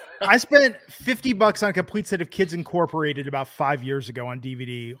 I spent $50 on a complete set of Kids Incorporated about 5 years ago on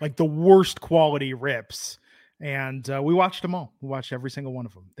DVD, like the worst quality rips. And we watched them all. We watched every single one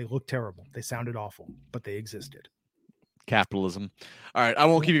of them. They looked terrible. They sounded awful, but they existed. Capitalism. All right, I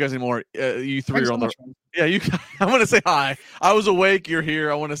won't keep you guys anymore. You three are on the. Yeah, you. I want to say hi. I was awake. You're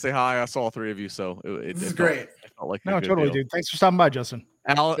here. I want to say hi. I saw all three of you, so this is great. Felt like no, totally, dude. Thanks for stopping by, Justin.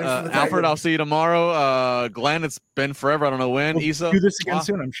 Alfred, I'll see you tomorrow. Glenn, it's been forever. I don't know when. We'll Issa, do this again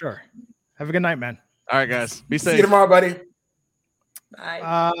soon, I'm sure. Have a good night, man. All right, guys. Be safe. See you tomorrow, buddy.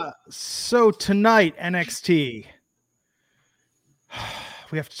 Bye. So tonight, NXT.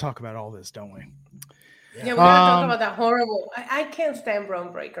 We have to talk about all this, don't we? Yeah, we gotta talk about that horrible. I can't stand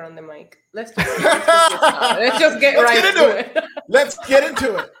Braun Breaker on the mic. Let's just get into it. Let's get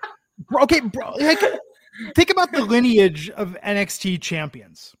into it. Okay, bro. Like, think about the lineage of NXT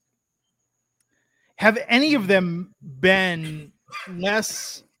champions. Have any of them been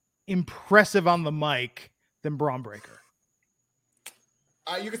less impressive on the mic than Braun Breaker?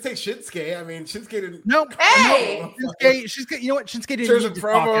 You could say Shinsuke. I mean, Shinsuke didn't. No. Hey! Shinsuke, you know what? Shinsuke didn't. Terms of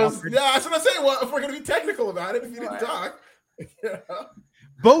promos. Yeah, that's what I'm saying. Well, if we're going to be technical about it, if you didn't talk. Yeah.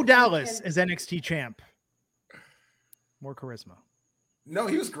 Bo Dallas as NXT champ. More charisma. No,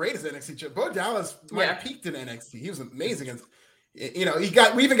 he was great as NXT champ. Bo Dallas might have peaked in NXT. He was amazing. And, you know,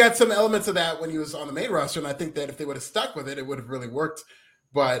 we even got some elements of that when he was on the main roster. And I think that if they would have stuck with it, it would have really worked.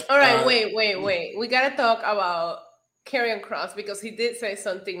 But all right, wait. We got to talk about Karrion Kross, because he did say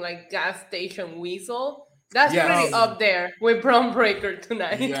something like gas station weasel. That's pretty up there with Braun Breaker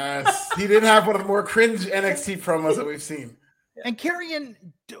tonight. Yes, he did have one of the more cringe NXT promos that we've seen. And Karrion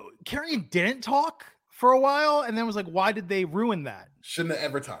didn't talk for a while, and then was like, why did they ruin that? Shouldn't have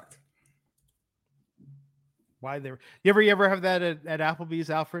ever talked. Why you ever have that at Applebee's,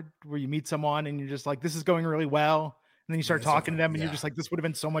 Alfred, where you meet someone and you're just like, this is going really well, and then you start talking to them and you're just like, this would have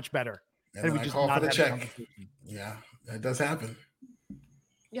been so much better. And then I call for the check. Yeah, that does happen.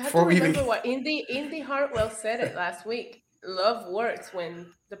 You have to remember what Indy Hartwell said it last week. Love works when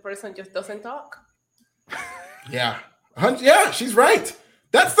the person just doesn't talk. Yeah. Yeah, she's right.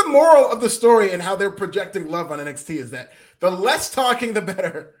 That's the moral of the story and how they're projecting love on NXT is that the less talking, the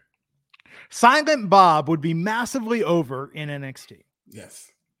better. Silent Bob would be massively over in NXT.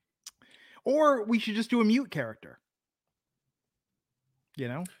 Yes. Or we should just do a mute character. You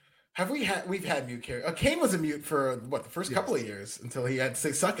know? We've had mute character. Kane was a mute for the first couple of years until he had to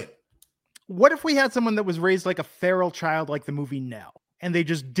say suck it. What if we had someone that was raised like a feral child, like the movie Nell, and they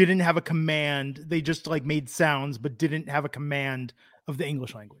just didn't have a command? They just like made sounds, but didn't have a command of the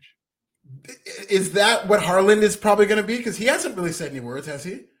English language. Is that what Harland is probably going to be? Because he hasn't really said any words, has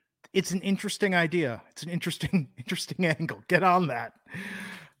he? It's an interesting idea. It's an interesting angle. Get on that.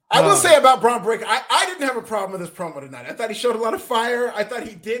 I will say about Bron Breakker, I didn't have a problem with his promo tonight. I thought he showed a lot of fire. I thought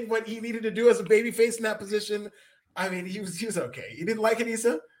he did what he needed to do as a babyface in that position. I mean, he was okay. You didn't like it,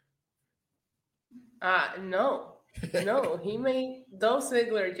 Issa? No. He made Dolph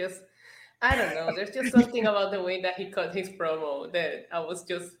Ziggler just, I don't know. There's just something about the way that he cut his promo that I was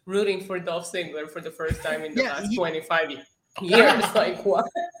just rooting for Dolph Ziggler for the first time in the last 25 years. Like, what?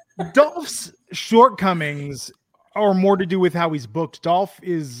 Dolph's shortcomings are more to do with how he's booked. Dolph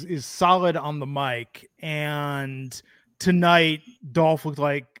is solid on the mic, and tonight Dolph looked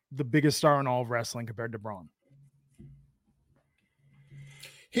like the biggest star in all of wrestling compared to Braun.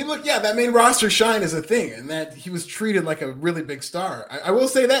 He looked, that main roster shine is a thing, and that he was treated like a really big star. I will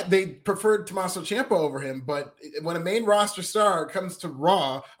say that they preferred Tommaso Ciampa over him, but when a main roster star comes to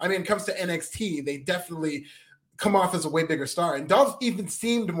comes to NXT, they definitely come off as a way bigger star. And Dolph even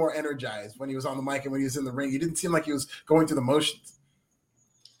seemed more energized when he was on the mic and when he was in the ring. He didn't seem like he was going through the motions.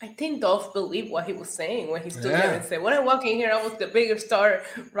 I think Dolph believed what he was saying when he stood there and said, when I walk in here, I was the bigger star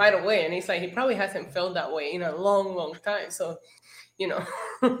right away. And he's like, he probably hasn't felt that way in a long, long time. So,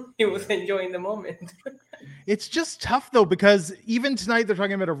 he was enjoying the moment. It's just tough, though, because even tonight they're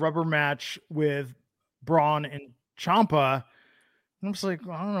talking about a rubber match with Braun and Ciampa. I'm just like,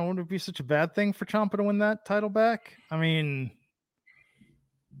 I don't know, would it be such a bad thing for Ciampa to win that title back? I mean,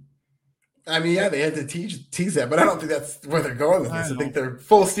 they had to tease that, but I don't think that's where they're going with this. I think they're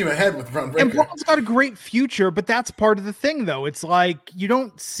full steam ahead with Bron Breakker. And Braun's got a great future, but that's part of the thing, though. It's like you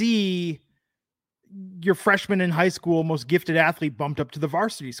don't see your freshman in high school most gifted athlete bumped up to the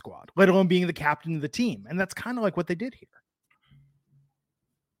varsity squad, let alone being the captain of the team. And that's kind of like what they did here.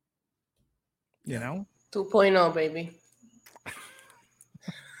 2.0, baby.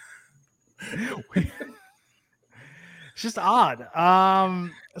 It's just odd.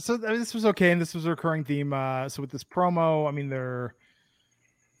 So this was okay, and this was a recurring theme. So with this promo,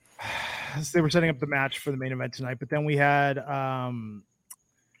 they were setting up the match for the main event tonight, but then we had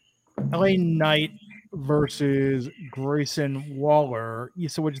LA Knight versus Grayson Waller.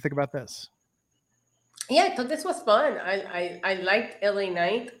 So what did you think about this? Yeah, I thought this was fun. I liked LA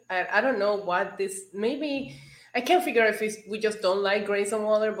Knight. I don't know what this, maybe I can't figure if we just don't like Grayson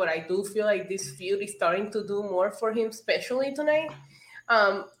Waller, but I do feel like this feud is starting to do more for him, especially tonight.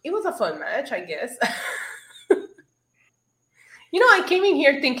 It was a fun match, I guess. I came in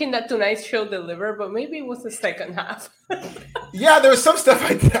here thinking that tonight's show delivered, but maybe it was the second half. Yeah, there was some stuff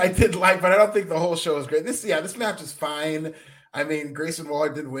I did like, but I don't think the whole show was great. This match is fine. I mean, Grayson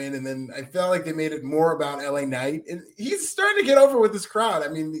Waller did win, and then I felt like they made it more about LA Knight. And he's starting to get over with this crowd. I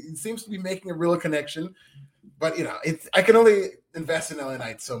mean, he seems to be making a real connection. But, I can only invest in LA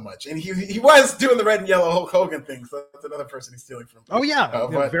Knight so much. And he was doing the red and yellow Hulk Hogan thing, so that's another person he's stealing from. Oh, yeah.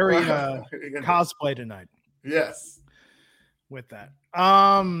 Very cosplay tonight. Yes. With that.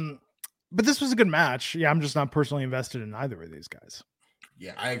 But this was a good match. Yeah, I'm just not personally invested in either of these guys.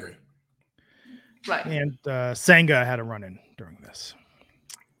 Yeah, I agree. Right. And Sanga had a run-in during this.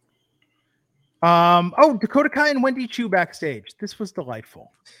 Dakota Kai and Wendy Chu backstage. This was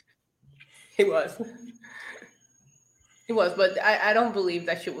delightful. It was, but I don't believe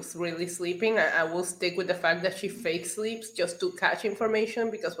that she was really sleeping. I will stick with the fact that she fake sleeps just to catch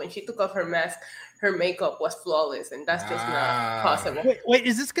information, because when she took off her mask, her makeup was flawless, and that's just not possible. Wait,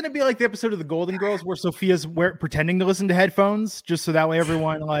 is this going to be like the episode of The Golden Girls where Sophia's pretending to listen to headphones just so that way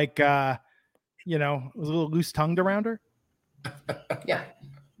everyone was a little loose-tongued around her? Yeah.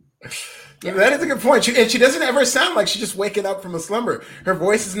 Yeah, that is a good point. She doesn't ever sound like she's just waking up from a slumber. Her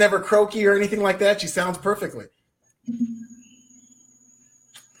voice is never croaky or anything like that. She sounds perfectly.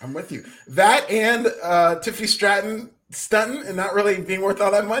 I'm with you. That and Tiffany Stratton stunting and not really being worth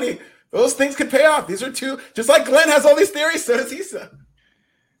all that money. Those things could pay off. These are two, just like Glenn has all these theories, so does Issa.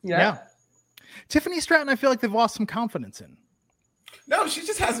 Yeah. Tiffany Stratton, I feel like they've lost some confidence in. No, she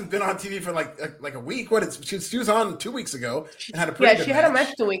just hasn't been on TV for like a week. She was on 2 weeks ago and had a pretty good she had a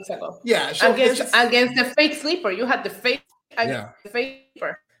match 2 weeks ago. Yeah, against the fake sleeper. You had the fake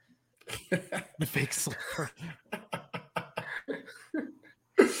sleeper. The fake sleeper.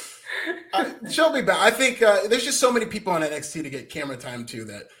 She'll be back. I think there's just so many people on NXT to get camera time too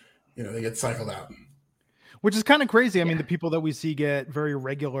that they get cycled out. Which is kind of crazy. I mean, the people that we see get very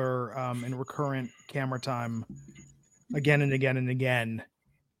regular and recurrent camera time again and again and again.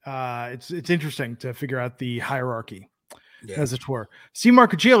 It's interesting to figure out the hierarchy, as it were. Steve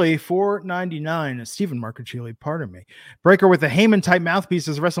Marcachilli, $4.99. Stephen Marcachilli, pardon me. Breaker with a Heyman type mouthpiece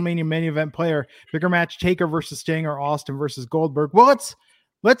as a WrestleMania main event player. Bigger match: Taker versus Sting or Austin versus Goldberg. Well,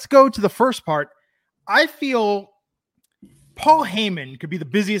 let's go to the first part. I feel Paul Heyman could be the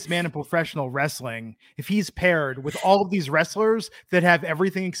busiest man in professional wrestling if he's paired with all of these wrestlers that have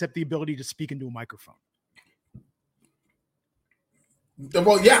everything except the ability to speak into a microphone.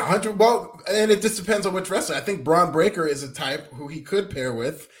 Well, yeah, 100. Well, and it just depends on which wrestler. I think Braun Breaker is a type who he could pair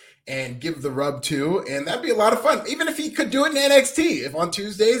with and give the rub to, and that'd be a lot of fun. Even if he could do it in NXT. If on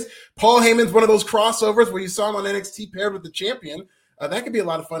Tuesdays, Paul Heyman's one of those crossovers where you saw him on NXT paired with the champion, that could be a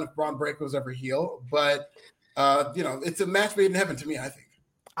lot of fun if Braun Breaker was ever heel. But, it's a match made in heaven to me, I think.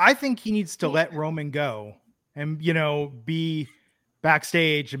 I think he needs to let Roman go and, be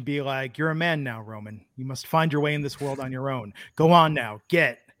backstage and be like, you're a man now, Roman. You must find your way in this world on your own. Go on now.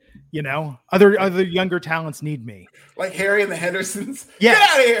 Other younger talents need me. Like Harry and the Hendersons. Yes. Get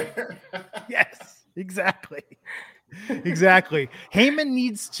out of here. Yes, exactly. Exactly. Heyman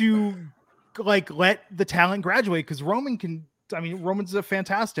needs to let the talent graduate because Roman's a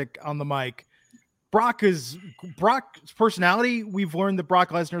fantastic on the mic. Brock's personality. We've learned that Brock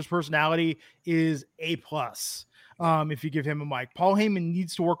Lesnar's personality is A+. If you give him a mic, Paul Heyman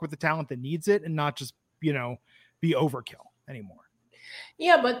needs to work with the talent that needs it and not just, be overkill anymore.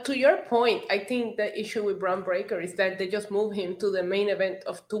 Yeah, but to your point, I think the issue with Braun Breaker is that they just move him to the main event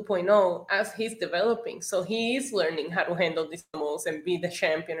of 2.0 as he's developing. So he is learning how to handle these moves and be the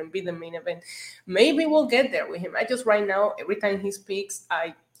champion and be the main event. Maybe we'll get there with him. Right now, every time he speaks,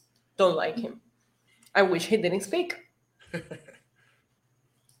 I don't like him. I wish he didn't speak.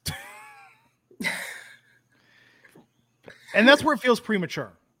 And that's where it feels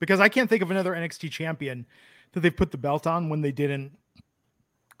premature because I can't think of another NXT champion that they've put the belt on when they didn't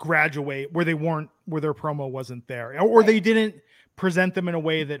graduate, where their promo wasn't there, or they didn't present them in a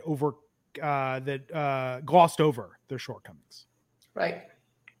way that glossed over their shortcomings. Right.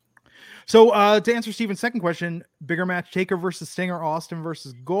 So to answer Steven's second question, bigger match: Taker versus Sting or Austin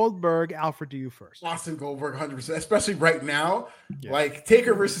versus Goldberg? Alfred, to you first. Austin Goldberg, 100%, especially right now. Yeah. Like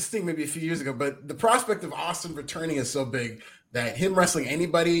Taker versus Sting maybe a few years ago, but the prospect of Austin returning is so big that him wrestling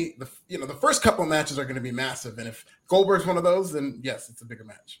anybody, the first couple of matches are going to be massive. And if Goldberg's one of those, then yes, it's a bigger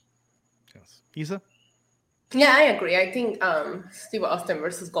match. Yes. Isa? Yeah, I agree. I think Steve Austin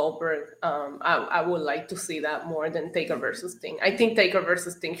versus Goldberg, I would like to see that more than Taker versus Sting. I think Taker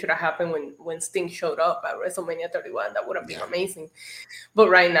versus Sting should have happened when Sting showed up at WrestleMania 31. That would have been amazing. But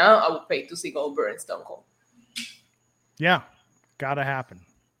right now, I would pay to see Goldberg and Stone Cold. Yeah, gotta happen.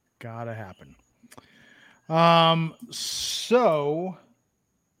 So,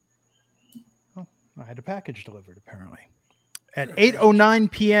 I had a package delivered apparently at 8:09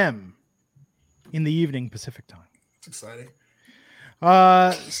 p.m. in the evening Pacific time. It's exciting.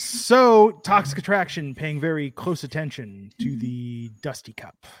 So Toxic Attraction paying very close attention to the Dusty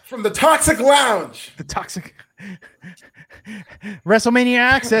Cup from the Toxic Lounge. The Toxic WrestleMania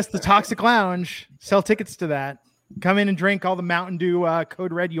Access, the Toxic Lounge. Sell tickets to that. Come in and drink all the Mountain Dew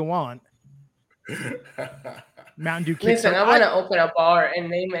Code Red you want. Mountain Dew. Listen, I want to open a bar and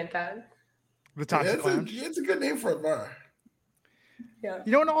name it that. The Toxic Lounge. It's a good name for a bar. Yeah.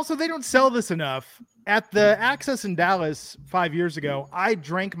 And also they don't sell this enough. At the Access in Dallas 5 years ago, I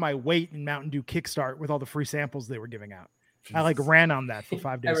drank my weight in Mountain Dew Kickstart with all the free samples they were giving out. Jesus. I ran on that for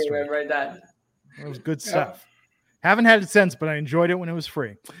 5 days. I remember that. It was good stuff. Haven't had it since, but I enjoyed it when it was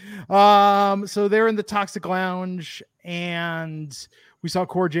free. So they're in the Toxic Lounge, and we saw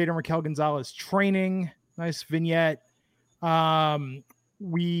Cora Jade and Raquel Gonzalez training. Nice vignette.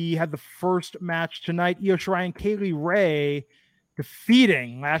 We had the first match tonight. Io Shirai and Kaylee Ray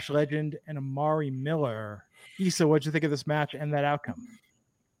defeating Lash Legend and Amari Miller. Issa, what'd you think of this match and that outcome?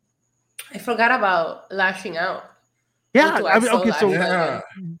 I forgot about lashing out. Yeah,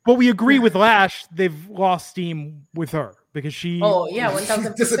 but we agree with Lash. They've lost steam with her because she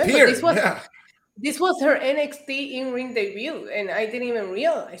 1,000% disappeared. This was her NXT in-ring debut, and I didn't even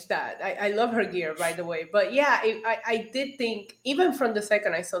realize that. I love her gear, by the way. But yeah, I did think, even from the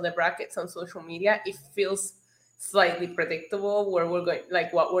second I saw the brackets on social media, it feels slightly predictable where we're going,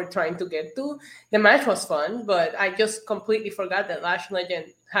 like what we're trying to get to. The match was fun, but I just completely forgot that Lash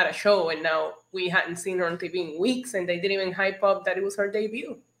Legend had a show, and now we hadn't seen her on TV in weeks, and they didn't even hype up that it was her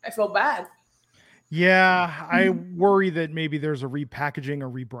debut. I felt bad. Yeah, I worry that maybe there's a repackaging or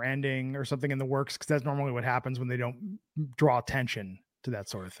rebranding or something in the works, because that's normally what happens when they don't draw attention to that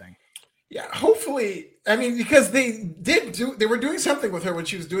sort of thing. Yeah, hopefully. I mean, because they were doing something with her when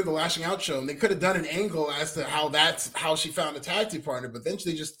she was doing the Lashing Out show, and they could have done an angle as to how she found a tag team partner, but then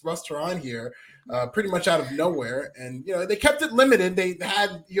they just thrust her on here pretty much out of nowhere. And, they kept it limited. They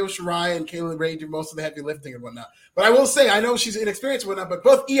had Io Shirai and Kaylee Ray do most of the heavy lifting and whatnot. But I will say, I know she's inexperienced and whatnot, but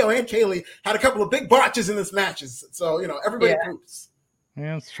both Io and Kaylee had a couple of big botches in this matches. So, everybody poops.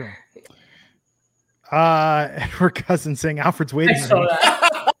 Yeah, that's true. Edward Cousin saying Alfred's waiting. I saw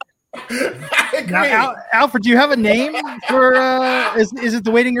that. Now, Alfred, do you have a name for is it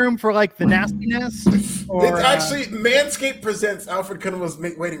the waiting room for like the nastiness? Or, it's actually Manscaped presents Alfred Kunnel's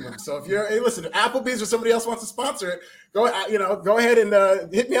waiting room. So if listen, if Applebee's or somebody else wants to sponsor it, go ahead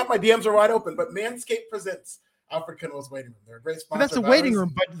and hit me up. My DMs are wide open. But Manscaped presents Alfred Kunnel's waiting room. They're a great sponsor. But that's a waiting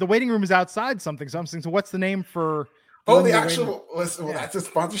room, but the waiting room is outside something. So what's the name for? The actual. Listen, well, that's a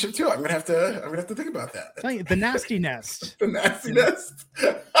sponsorship too. I'm gonna have to think about that. The Nasty Nest. The Nasty Nest.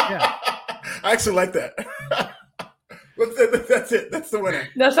 Yeah. I actually like that. That's it. That's the winner.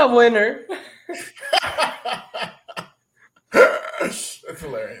 That's a winner. That's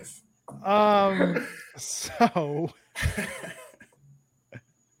hilarious. So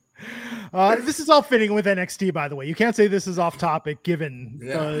this is all fitting with NXT, by the way. You can't say this is off topic given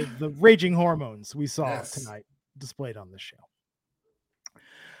the raging hormones we saw tonight displayed on this show.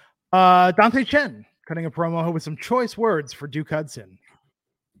 Dante Chen cutting a promo with some choice words for Duke Hudson.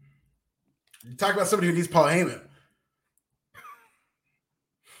 You talk about somebody who needs Paul Heyman.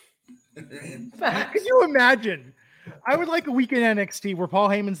 Could you imagine? I would like a week in NXT where Paul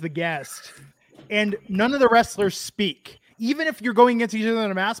Heyman's the guest and none of the wrestlers speak. Even if you're going against each other in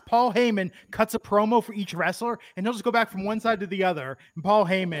a match, Paul Heyman cuts a promo for each wrestler and he'll just go back from one side to the other. And Paul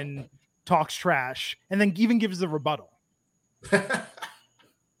Heyman talks trash and then even gives a rebuttal. That'd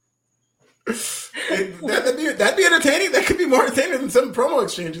be entertaining. That could be more entertaining than some promo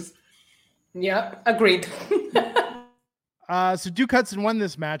exchanges. Yeah, agreed. So Duke Hudson won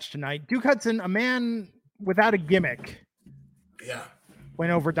this match tonight. Duke Hudson, a man without a gimmick. Yeah.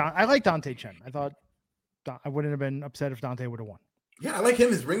 Went over I like Dante Chen. I thought I wouldn't have been upset if Dante would have won. Yeah, I like him.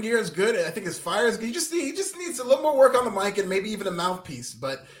 His ring gear is good. I think his fire is good. He just needs a little more work on the mic and maybe even a mouthpiece.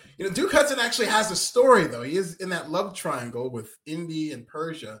 But Duke Hudson actually has a story, though. He is in that love triangle with Indy and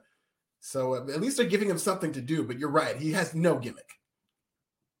Persia. So at least they're giving him something to do. But you're right. He has no gimmick.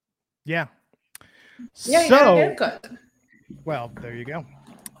 Yeah. Yeah, he got a haircut. Well, there you go.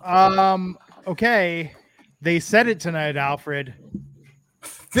 Okay. They said it tonight, Alfred.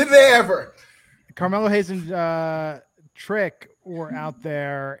 Did they ever? Carmelo Hayes and Trick were out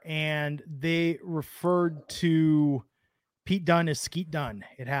there, and they referred to Pete Dunne as Skeet Dunne.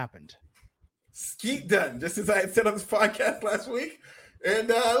 It happened. Skeet Dunne, just as I had said on this podcast last week. And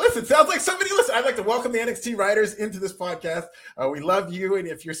listen, sounds like somebody. Listen, I'd like to welcome the NXT writers into this podcast. We love you, and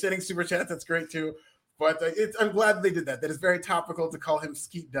if you're sending super chats, that's great too. But I'm glad they did that. That is very topical to call him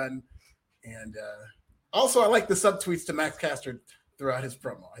Skeet Dunne. And also, I like the subtweets to Max Caster throughout his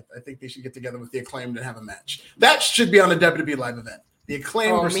promo. I think they should get together with the Acclaimed and have a match. That should be on a WWE live event. The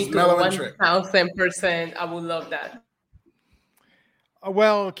Acclaimed versus Mello and Trick. 1,000%. I would love that.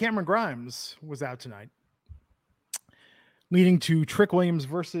 Well, Cameron Grimes was out tonight, leading to Trick Williams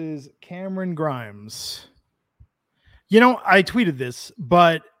versus Cameron Grimes. I tweeted this,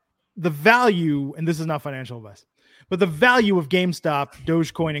 but the value, and this is not financial advice, but the value of GameStop,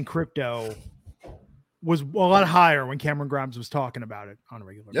 Dogecoin, and crypto was a lot higher when Cameron Grimes was talking about it on a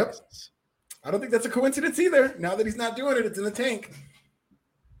regular basis. I don't think that's a coincidence either. Now that he's not doing it, it's in the tank.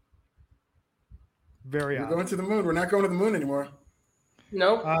 Very odd. We're going to the moon. We're not going to the moon anymore.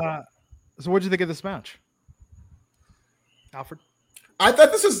 Nope. So what did you think of this match, Alfred? I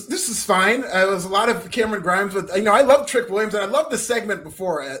thought this is fine. It was a lot of Cameron Grimes, but I love Trick Williams, and I loved the segment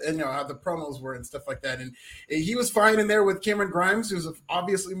before, and how the promos were and stuff like that. And he was fine in there with Cameron Grimes, who's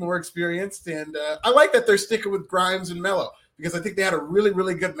obviously more experienced. And I like that they're sticking with Grimes and Mello because I think they had a really,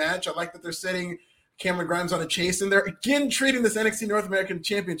 really good match. I like that they're setting Cameron Grimes on a chase, and they're again treating this NXT North American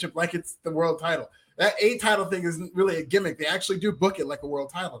Championship like it's the world title. That A title thing isn't really a gimmick. They actually do book it like a world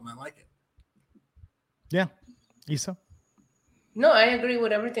title, and I like it. Yeah, Issa. No, I agree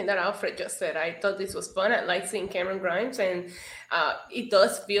with everything that Alfred just said. I thought this was fun. I like seeing Cameron Grimes, and it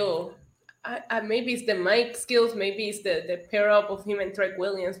does feel. Maybe it's the mic skills, maybe it's the pair up of him and Trek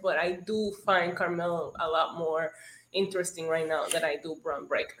Williams, but I do find Carmelo a lot more interesting right now than I do Braun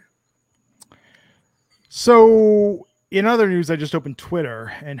Breaker. So, in other news, I just opened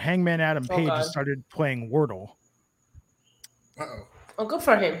Twitter, and Hangman Adam Page has started playing Wordle. Uh-oh. Oh, good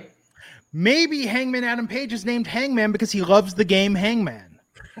for him. Maybe Hangman Adam Page is named Hangman because he loves the game Hangman.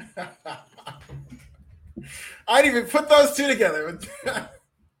 I didn't even put those two together.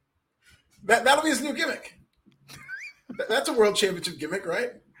 That'll be his new gimmick. That's a world championship gimmick,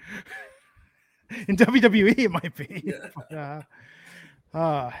 right? In WWE, it might be.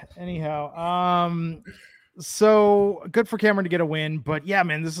 Yeah. Anyhow, so good for Cameron to get a win, but yeah,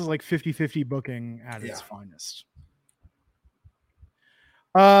 man, this is like 50-50 booking at its finest.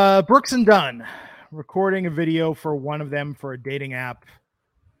 Brooks and Dunn recording a video for one of them for a dating app.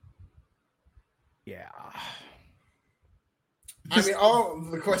 Yeah. I mean, all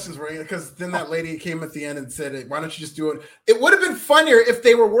the questions were because then that lady came at the end and said, "Why don't you just do it?" It would have been funnier if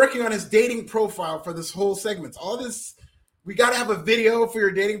they were working on his dating profile for this whole segment. All this, we got to have a video for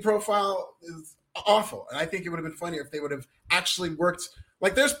your dating profile is awful, and I think it would have been funnier if they would have actually worked.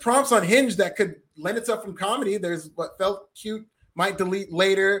 Like, there's prompts on Hinge that could lend itself from comedy. There's what felt cute, might delete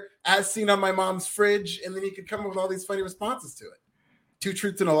later, as seen on my mom's fridge, and then you could come up with all these funny responses to it. 2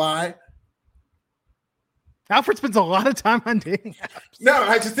 truths and a lie. Alfred spends a lot of time on dating apps. No,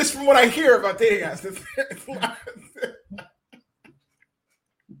 this is from what I hear about dating apps.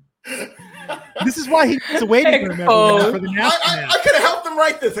 This is why he's waiting room for the next I could have helped them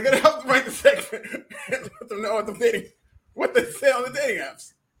write this. I could have helped them write the segment. Let them know what they say on the dating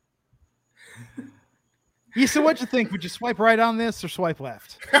apps. Yeah, so what'd you think? Would you swipe right on this or swipe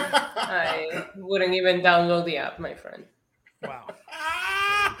left? I wouldn't even download the app, my friend. Wow.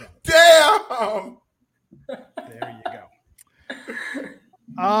 Damn. There you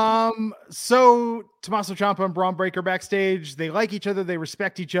go. So Tommaso Ciampa and Braun Breaker backstage. They like each other, they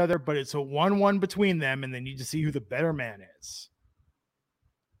respect each other, but it's a 1-1 between them, and they need to see who the better man is.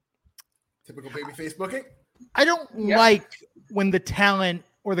 Typical babyface booking. I don't like when the talent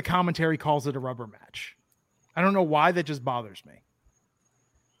or the commentary calls it a rubber match. I don't know why, that just bothers me.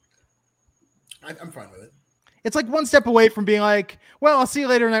 I'm fine with it. It's like one step away from being like, well, I'll see you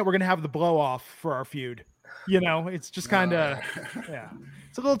later tonight. We're going to have the blow off for our feud. You know, it's just kind of,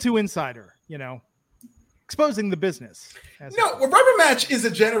 it's a little too insider, you know, exposing the business. No, a rubber match is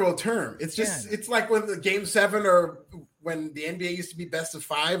a general term. It's just, it's like when the Game 7 or when the NBA used to be best of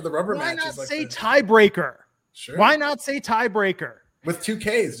 5, the rubber match is like. Why not say tiebreaker? Sure. Why not say tiebreaker? With 2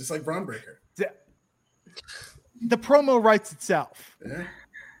 Ks, just like Braun Breaker. The promo writes itself. Yeah.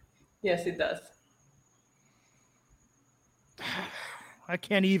 Yes, it does. I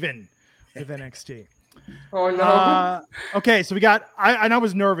can't even with NXT. Oh no. Okay, so we got. I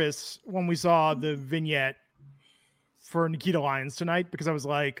was nervous when we saw the vignette for Nikita Lyons tonight because I was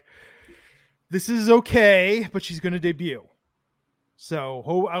like, "This is okay," but she's going to debut.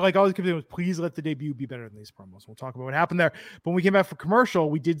 So I like always kept saying, "Please let the debut be better than these promos." We'll talk about what happened there. But when we came back for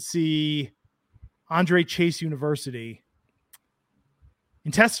commercial, we did see Andre Chase University.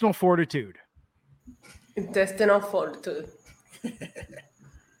 Intestinal Fortitude. Intestinal Fortitude.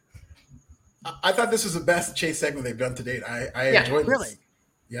 I thought this was the best Chase segment they've done to date. I enjoyed this. Really?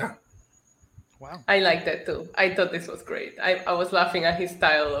 Yeah. Wow. I like that too. I thought this was great. I was laughing at his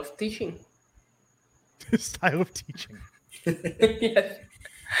style of teaching. His style of teaching. Yes.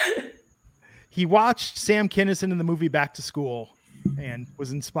 He watched Sam Kinison in the movie Back to School and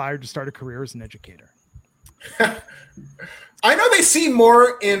was inspired to start a career as an educator. I know they see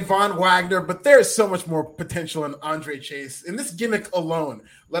more in Von Wagner, but there is so much more potential in Andre Chase in this gimmick alone,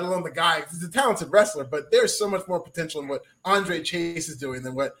 let alone the guy. He's a talented wrestler, but there's so much more potential in what Andre Chase is doing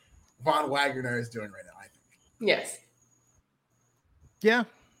than what Von Wagner is doing right now, I think. Yes. Yeah.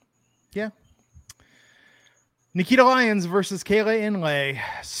 Yeah. Nikita Lyons versus Kayla Inlay.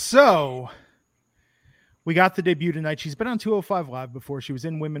 So we got the debut tonight. She's been on 205 Live before. She was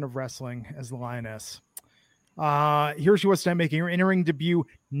in Women of Wrestling as the Lioness. Here she was tonight making her in-ring debut.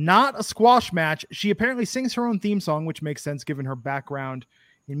 Not a squash match. She apparently sings her own theme song, which makes sense given her background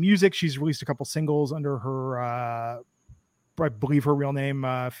in music. She's released a couple singles under her, I believe her real name,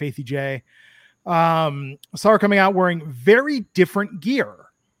 Faithy J. Saw her coming out wearing very different gear.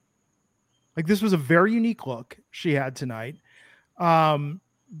 Like, this was a very unique look she had tonight. Then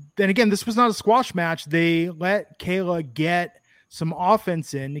again, this was not a squash match. They let Kayla get some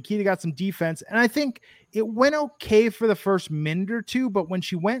offense in. Nikita got some defense. And I think it went okay for the first minute or two, but when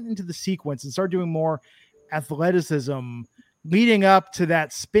she went into the sequence and started doing more athleticism, leading up to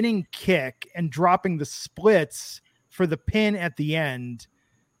that spinning kick and dropping the splits for the pin at the end.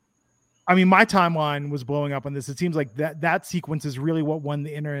 I mean, my timeline was blowing up on this. It seems like that sequence is really what won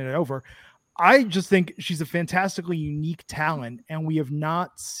the internet over. I just think she's a fantastically unique talent, and we have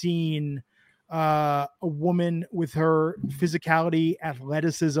not seen a woman with her physicality,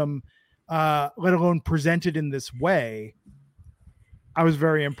 athleticism, let alone presented in this way. I was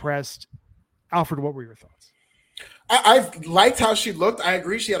very impressed. Alfred, what were your thoughts? I liked how she looked. I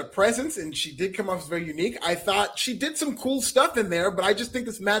agree. She had a presence and she did come off as very unique. I thought she did some cool stuff in there, but I just think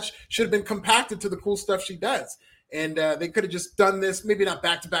this match should have been compacted to the cool stuff she does. And they could have just done this, maybe not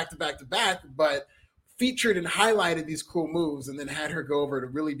back to back, but featured and highlighted these cool moves and then had her go over to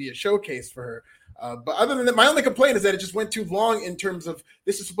really be a showcase for her. But other than that, my only complaint is that it just went too long in terms of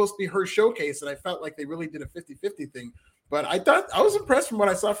this is supposed to be her showcase. And I felt like they really did a 50-50 thing. But I thought I was impressed from what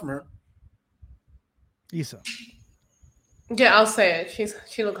I saw from her. Issa. Yeah, I'll say it.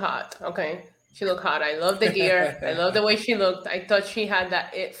 She looked hot. Okay. She looked hot. I love the gear. I love the way she looked. I thought she had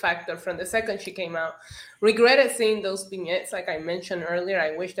that it factor from the second she came out. Regretted seeing those vignettes, like I mentioned earlier.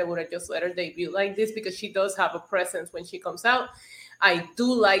 I wish they would have just let her debut like this because she does have a presence when she comes out. I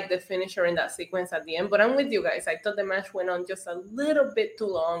do like the finisher in that sequence at the end, but I'm with you guys. I thought the match went on just a little bit too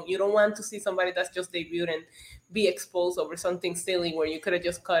long. You don't want to see somebody that's just debuted and be exposed over something silly where you could have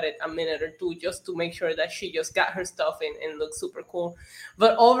just cut it a minute or two just to make sure that she just got her stuff in and looked super cool.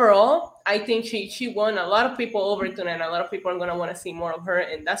 But overall, I think she won a lot of people over tonight. A lot of people are going to want to see more of her,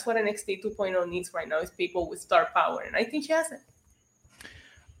 and that's what NXT 2.0 needs right now is people with star power, and I think she has it.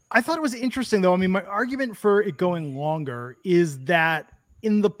 I thought it was interesting, though. I mean, my argument for it going longer is that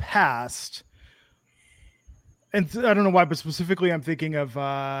in the past, and I don't know why, but specifically I'm thinking of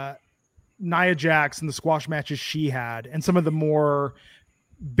Nia Jax and the squash matches she had and some of the more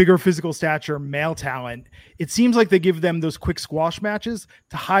bigger physical stature male talent. It seems like they give them those quick squash matches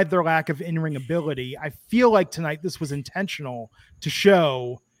to hide their lack of in-ring ability. I feel like tonight this was intentional to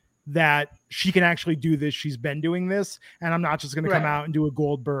show that she can actually do this. She's been doing this, and I'm not just going to come out and do a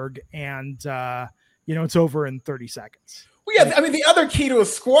Goldberg and, it's over in 30 seconds. Well, yeah, I mean, the other key to a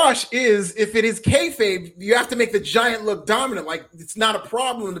squash is if it is kayfabe, you have to make the giant look dominant. Like, it's not a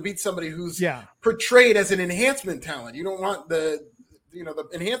problem to beat somebody who's portrayed as an enhancement talent. You don't want the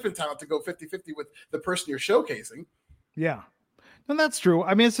enhancement talent to go 50-50 with the person you're showcasing. Yeah. And that's true.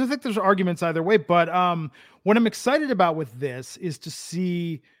 I mean, so I think there's arguments either way, but what I'm excited about with this is to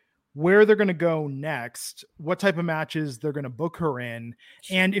see where they're going to go next, what type of matches they're going to book her in.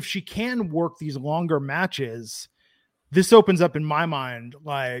 And if she can work these longer matches, this opens up in my mind,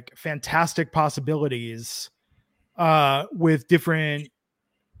 like fantastic possibilities with different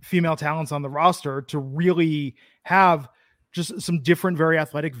female talents on the roster to really have just some different, very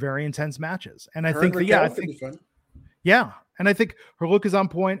athletic, very intense matches. And I think and I think her look is on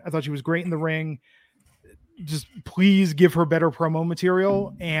point. I thought she was great in the ring. Just please give her better promo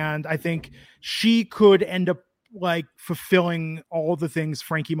material. And I think she could end up like fulfilling all the things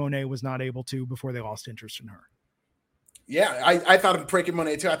Frankie Monet was not able to before they lost interest in her. Yeah, I thought of Frankie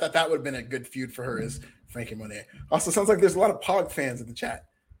Monet too. I thought that would have been a good feud for her as Frankie Monet. Also, sounds like there's a lot of Pog fans in the chat.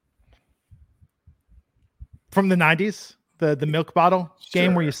 From the 90s, the milk bottle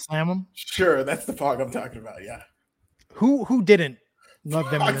game where you slam them? Sure, that's the Pog I'm talking about, yeah. Who didn't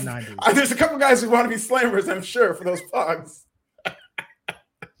love them in the 90s? There's a couple guys who want to be slammers, I'm sure, for those Pogs.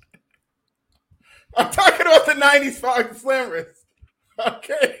 I'm talking about the 90s Pog slammers.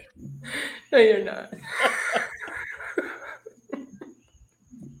 Okay. No, you're not.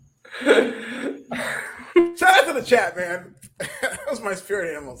 Shout out to the chat, man. Those are my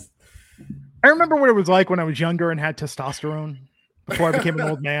spirit animals. I remember what it was like when I was younger and had testosterone before I became an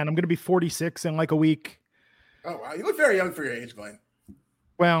old man. I'm going to be 46 in like a week. Oh, wow. You look very young for your age, Glenn.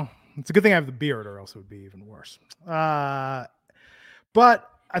 Well, it's a good thing I have the beard or else it would be even worse. But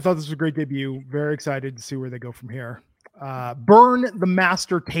I thought this was a great debut. Very excited to see where they go from here. Burn the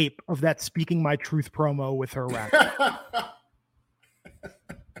master tape of that Speaking My Truth promo with her racket.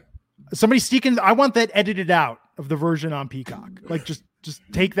 Somebody sneaking. I want that edited out of the version on Peacock. Like just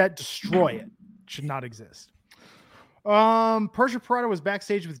take that, destroy it. It should not exist. Persia Pirotta was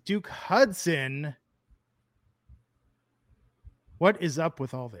backstage with Duke Hudson. What is up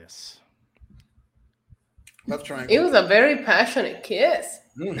with all this? Love triangle. It was a very passionate kiss.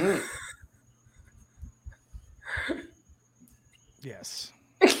 Mm-hmm. Yes.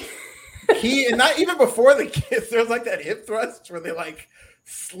 And not even before the kiss, there was like that hip thrust where they like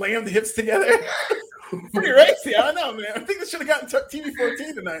slammed the hips together. Pretty racy. I don't know, man. I think this should have gotten TV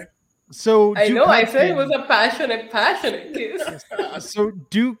 14 tonight. So I know. I said it was a passionate kiss. So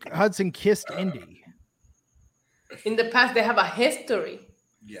Duke Hudson kissed Indy. In the past, they have a history.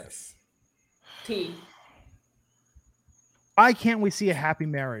 Yes. Why can't we see a happy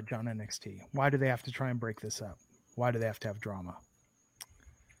marriage on NXT? Why do they have to try and break this up? Why do they have to have drama?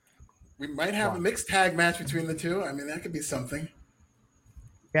 We might have a mixed tag match between the two. I mean, that could be something.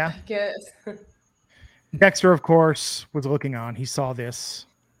 Yeah. I guess. Dexter, of course, was looking on. He saw this.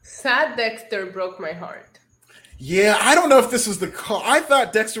 Sad Dexter broke my heart. Yeah, I don't know if this was the call. I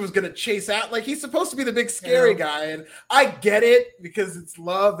thought Dexter was going to chase out. Like, he's supposed to be the big scary guy, and I get it because it's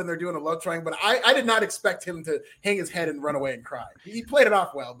love and they're doing a love triangle, but I did not expect him to hang his head and run away and cry. He played it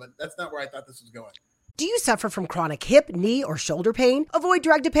off well, but that's not where I thought this was going. Do you suffer from chronic hip, knee, or shoulder pain? Avoid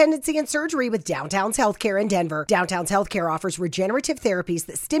drug dependency and surgery with Downtown's Healthcare in Denver. Downtown's Healthcare offers regenerative therapies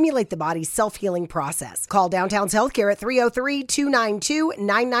that stimulate the body's self-healing process. Call Downtown's Healthcare at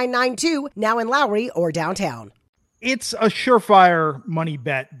 303-292-9992, now in Lowry or downtown. It's a surefire money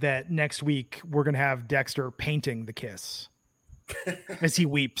bet that next week we're going to have Dexter painting the kiss as he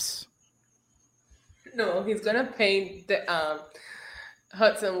weeps. No, he's going to paint the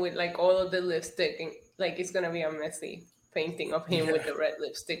Hudson with like all of the lipstick and like it's going to be a messy painting of him with the red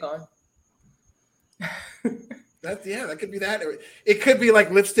lipstick on. That could be that. It could be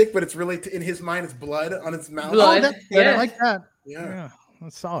like lipstick, but it's really in his mind it's blood on his mouth. Blood. I like that. Yeah.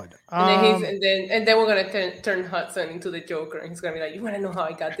 That's solid. And then we're gonna turn Hudson into the Joker, and he's gonna be like, "You want to know how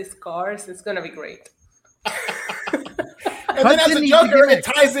I got these scars? It's gonna be great." And then as a Joker, it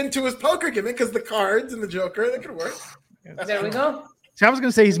ties into his poker gimmick because the cards and the Joker, that could work. There we go. See, I was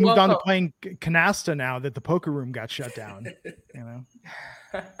gonna say he's moved on to playing canasta now that the poker room got shut down. You know,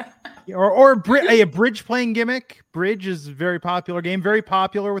 or a bridge playing gimmick. Bridge is a very popular game, very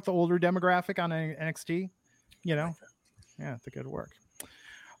popular with the older demographic on NXT. You know, yeah, I think it'd work.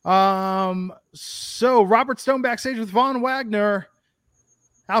 So Robert Stone backstage with Von Wagner.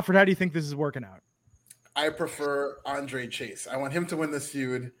 Alfred, how do you think this is working out? I prefer Andre Chase. I want him to win this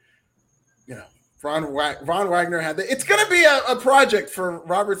feud. You know, Von Wagner had it's going to be a project for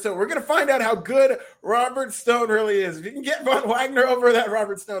Robert Stone. We're going to find out how good Robert Stone really is. If you can get Von Wagner over that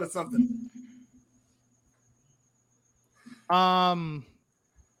Robert Stone, it's something.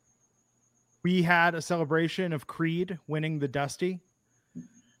 We had a celebration of Creed winning the Dusty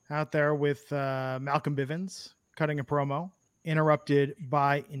out there with Malcolm Bivens cutting a promo, interrupted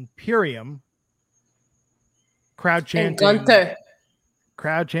by Imperium. Crowd chanting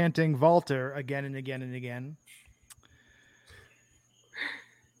Walter again and again and again.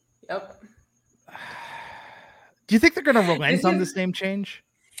 Yep. Do you think they're going to relent on this name change?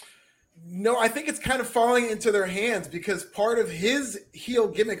 No, I think it's kind of falling into their hands because part of his heel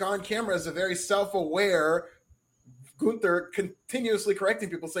gimmick on camera is a very self-aware Gunther continuously correcting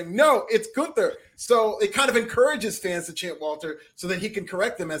people, saying, no, it's Gunther. So it kind of encourages fans to chant Walter so that he can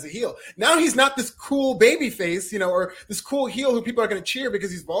correct them as a heel. Now he's not this cool baby face, or this cool heel who people are going to cheer because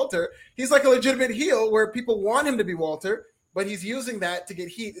he's Walter. He's like a legitimate heel where people want him to be Walter, but he's using that to get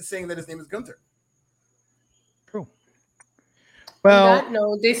heat, saying that his name is Gunther. Cool. Well,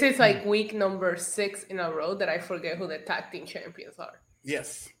 no, this is like week number 6 in a row that I forget who the tag team champions are.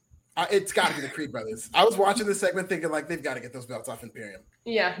 Yes. It's got to be the Creed brothers. I was watching this segment thinking like they've got to get those belts off Imperium.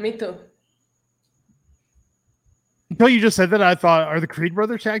 Yeah, me too. Until you just said that, I thought, are the Creed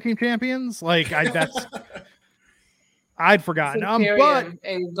brothers tag team champions? Like I'd forgotten. But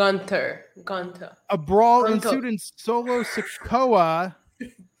and Gunther. A brawl ensued and Solo Sikoa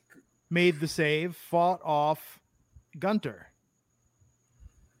made the save, fought off Gunther.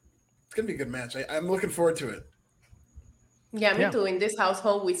 It's gonna be a good match. I'm looking forward to it. Yeah, me too. In this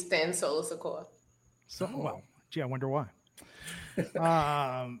household, we stand Solo Sikoa. So, well, gee, I wonder why.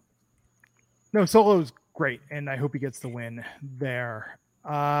 No, Solo's great, and I hope he gets the win there.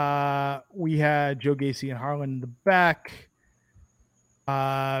 We had Joe Gacy and Harlan in the back.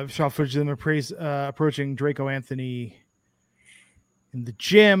 Saw footage of them approaching Draco Anthony in the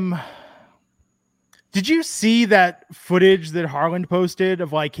gym. Did you see that footage that Harlan posted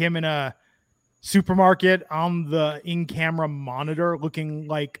of like him in a supermarket on the in-camera monitor looking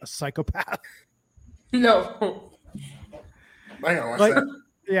like a psychopath? No. I gotta watch that.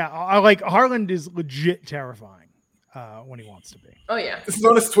 Yeah, I like Harlan is legit terrifying when he wants to be. Oh yeah. This is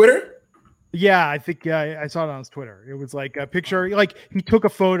on his Twitter? Yeah, I think I saw it on his Twitter. It was like a picture, like he took a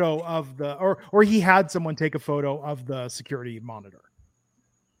photo of the or he had someone take a photo of the security monitor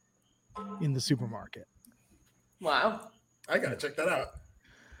in the supermarket. Wow. I gotta check that out.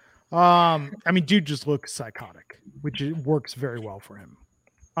 I mean, dude just looks psychotic, which works very well for him.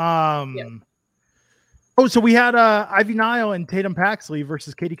 Oh, so we had Ivy Nile and Tatum Paxley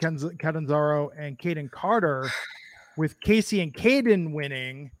versus Katie Catanzaro and Kaden Carter, with Casey and Kaden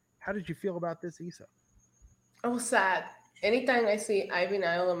winning. How did you feel about this, Issa? I was sad. Anytime I see Ivy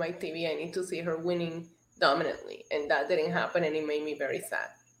Nile on my TV, I need to see her winning dominantly, and that didn't happen, and it made me very sad.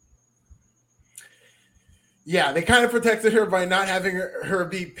 Yeah, they kind of protected her by not having her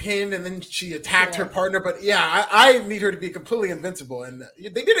be pinned, and then she attacked her partner. But yeah, I need her to be completely invincible, and they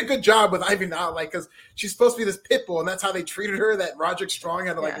did a good job with Ivy Nile, like, because she's supposed to be this pit bull, and that's how they treated her. That Roderick Strong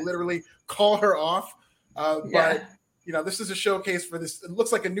had to like literally call her off. But this is a showcase for this. It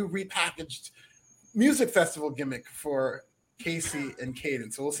looks like a new repackaged music festival gimmick for Casey and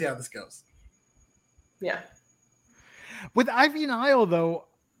Caden. So we'll see how this goes. Yeah. With Ivy Nile, though,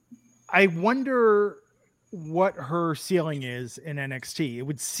 I wonder what her ceiling is in NXT. It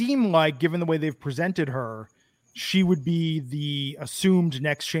would seem like, given the way they've presented her, she would be the assumed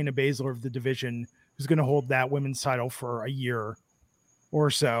next Shayna Baszler of the division, who's going to hold that women's title for a year or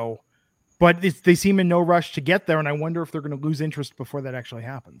so. But they seem in no rush to get there, and I wonder if they're going to lose interest before that actually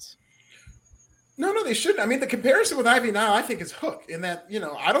happens. No, they shouldn't. I mean, the comparison with Ivy Nile, I think, is Hook in that,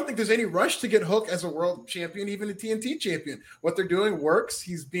 I don't think there's any rush to get Hook as a world champion, even a TNT champion. What they're doing works.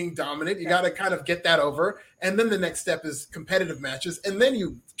 He's being dominant. You got to kind of get that over. And then the next step is competitive matches. And then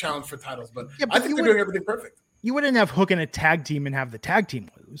you challenge for titles. But I think they're doing everything perfect. You wouldn't have Hook in a tag team and have the tag team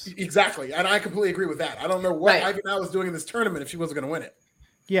lose. Exactly. And I completely agree with that. I don't know what Ivy Nile was doing in this tournament if she wasn't going to win it.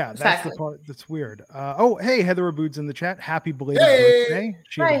 Yeah, that's the part that's weird. Hey, Heather Aboud's in the chat. Happy belated birthday.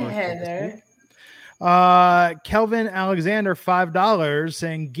 Hi, Heather. Kelvin Alexander, $5,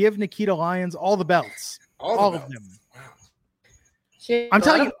 saying, give Nikita Lyons all the belts. All of them. Wow. I'm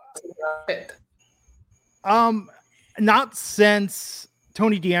telling you, not since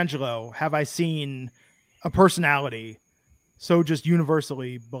Tony D'Angelo have I seen a personality so just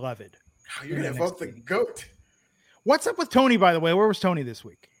universally beloved. You're going to vote the GOAT. What's up with Tony, by the way? Where was Tony this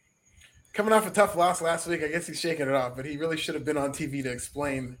week? Coming off a tough loss last week. I guess he's shaking it off, but he really should have been on TV to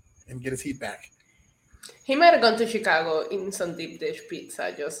explain and get his heat back. He might have gone to Chicago, eaten some deep dish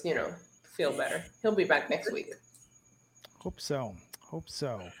pizza, just, feel better. He'll be back next week. Hope so.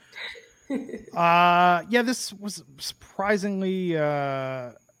 This was surprisingly,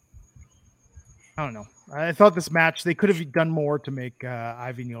 I don't know. I thought this match, they could have done more to make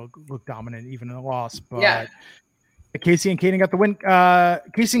Ivy Nile look dominant, even in a loss. But Casey and Caden got the win.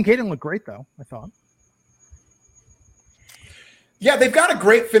 Casey and Caden look great, though, I thought. Yeah, they've got a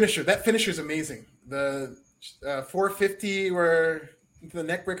great finisher. That finisher is amazing. The 450 or the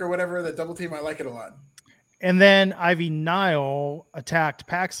neck breaker, whatever, the double team, I like it a lot. And then Ivy Nile attacked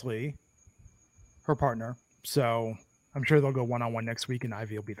Paxley, her partner. So I'm sure they'll go one-on-one next week, and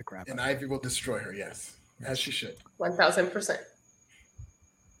Ivy will beat the crap out of her. And Ivy will destroy her, yes, as she should. 1,000%.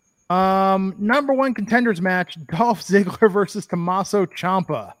 Number one contenders match, Dolph Ziggler versus Tommaso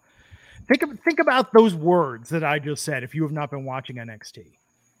Ciampa. Think about those words that I just said if you have not been watching NXT.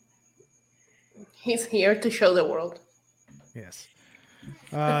 He's here to show the world. Yes.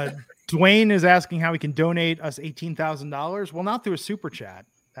 Dwayne is asking how he can donate us $18,000. Well, not through a super chat.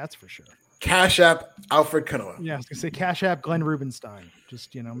 That's for sure. Cash App Alfred Kanoa. Yeah, I was going to say Cash App Glenn Rubenstein.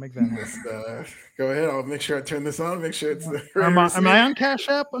 Just, make that happen. Go ahead. I'll make sure I turn this on. Make sure it's... Am I on Cash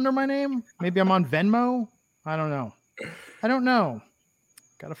App under my name? Maybe I'm on Venmo? I don't know.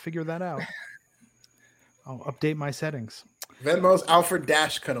 Got to figure that out. I'll update my settings. Venmo's Alfred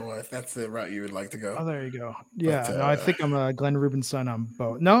Kanoa, if that's the route you would like to go. Oh, there you go. Yeah, I think I'm a Glenn Rubenstein on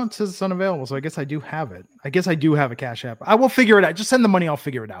both. No, it says it's unavailable, so I guess I do have it. I guess I do have a Cash App. I will figure it out. Just send the money. I'll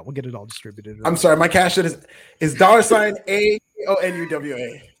figure it out. We'll get it all distributed. I'm sorry. My Cash App is $AONUWA.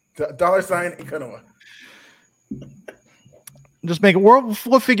 $Kanoa. Just make it.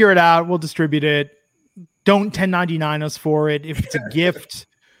 We'll figure it out. We'll distribute it. Don't 1099 us for it. If it's a gift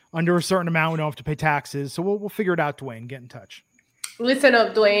under a certain amount, we don't have to pay taxes. So we'll figure it out, Dwayne. Get in touch. Listen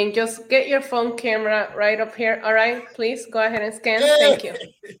up, Dwayne. Just get your phone camera right up here. All right, please go ahead and scan. Thank you.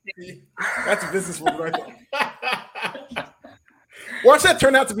 That's a business one right there. Watch that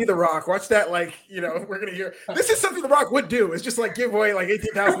turn out to be The Rock. Watch that, we're going to hear. This is something The Rock would do. It's just give away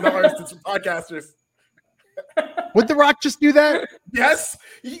 $18,000 to some podcasters. Would The Rock just do that? Yes.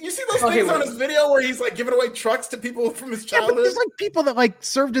 You see those things on his video where he's giving away trucks to people from his childhood? But there's people that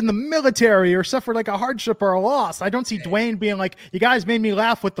served in the military or suffered a hardship or a loss. I don't see Dwayne being you guys made me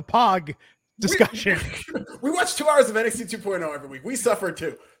laugh with the POG discussion. We watch 2 hours of NXT 2.0 every week. We suffer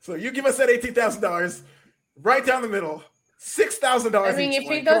too. So you give us that $18,000 right down the middle. $6,000. I mean, if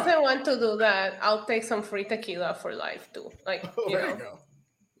he doesn't want to do that, I'll take some free tequila for life too. There you go.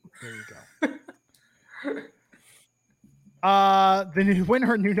 The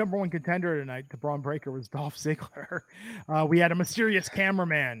winner, new number one contender tonight, the Braun Breaker, was Dolph Ziggler. We had a mysterious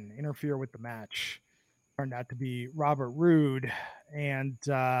cameraman interfere with the match. turned out to be Robert Roode, and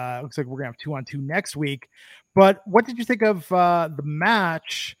looks like we're gonna have 2-on-2 next week. But what did you think of the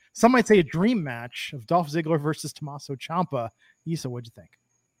match? Some might say a dream match of Dolph Ziggler versus Tommaso Ciampa. Issa, what'd you think?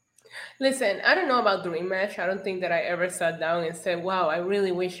 Listen, I don't know about dream match. I don't think that I ever sat down and said, "Wow, I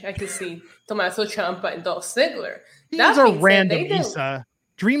really wish I could see Tommaso Ciampa and Dolph Ziggler." Dreams are random, Issa.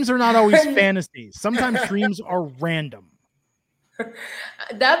 Dreams are not always fantasies. Sometimes dreams are random.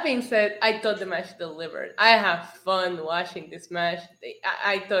 That being said, I thought the match delivered. I have fun watching this match.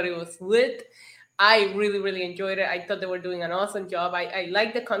 I thought it was lit. I really, really enjoyed it. I thought they were doing an awesome job. I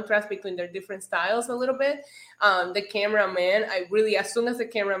like the contrast between their different styles a little bit. The cameraman, as soon as the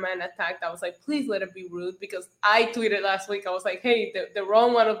cameraman attacked, I was like, please let it be Roode, because I tweeted last week, I was like, hey, the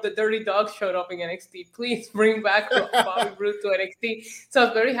wrong one of the Dirty Dogs showed up in NXT. Please bring back Bobby Roode to NXT. So I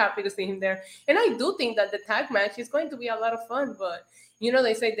was very happy to see him there. And I do think that the tag match is going to be a lot of fun, but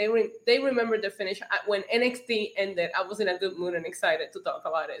they say they remember the finish. When NXT ended, I was in a good mood and excited to talk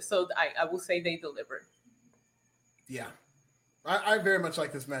about it. So I will say they delivered. Yeah. I very much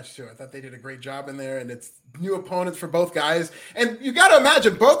like this match too. I thought they did a great job in there, and it's new opponents for both guys. And you got to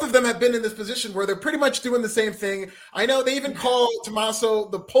imagine both of them have been in this position where they're pretty much doing the same thing. I know they even call Tommaso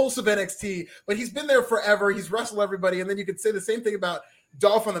the pulse of NXT, but he's been there forever. He's wrestled everybody. And then you could say the same thing about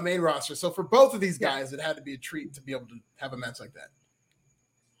Dolph on the main roster. So for both of these guys, it had to be a treat to be able to have a match like that.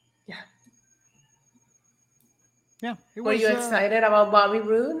 Yeah. Were you excited about Bobby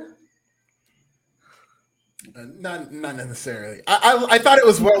Roode? Not necessarily. I thought it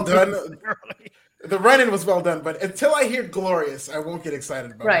was well done. The run-in was well done, but until I hear Glorious, I won't get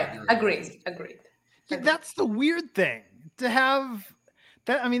excited about it. Right. Agreed. Yeah, that's the weird thing to have.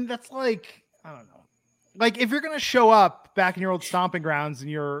 That, I mean, that's like, I don't know. Like if you're going to show up back in your old stomping grounds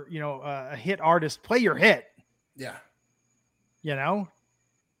and you're, a hit artist, play your hit. Yeah.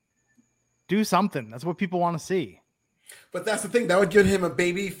 Do something. That's what people want to see. But that's the thing. That would give him a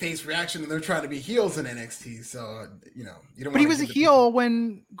baby face reaction, and they're trying to be heels in NXT. So, you don't. But he was a heel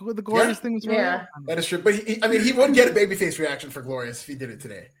when the Glorious thing was going on. That is true. But he wouldn't get a baby face reaction for Glorious if he did it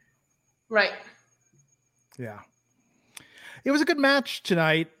today. Right. Yeah. It was a good match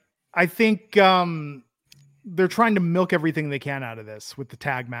tonight. I think they're trying to milk everything they can out of this with the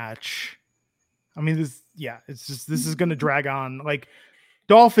tag match. I mean, this is going to drag on. Like,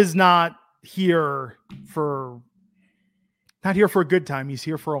 Dolph is not here for a good time. He's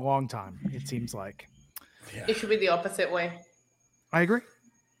here for a long time, it seems like. Yeah. It should be the opposite way. I agree.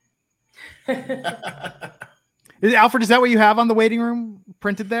 Alfred, is that what you have on the waiting room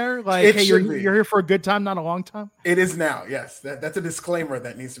printed there? Like, hey, you're here for a good time, not a long time? It is now, yes. That's a disclaimer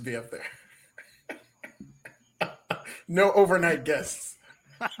that needs to be up there. No overnight guests.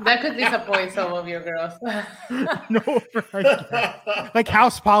 That could disappoint some of your girls. No overnight guests. Like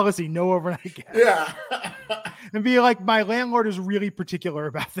house policy, no overnight guests. Yeah. And be like, my landlord is really particular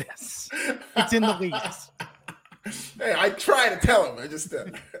about this. It's in the lease. Hey, I try to tell him. I just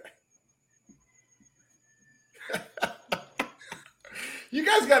you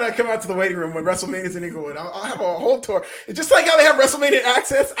guys gotta come out to the waiting room when WrestleMania's in Inglewood. I'll have a whole tour. Just like how they have WrestleMania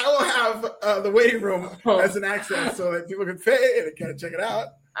access, I will have the waiting room as an access so that people can pay and kind of check it out.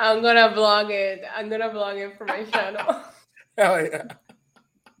 I'm gonna vlog it. For my channel. Hell yeah.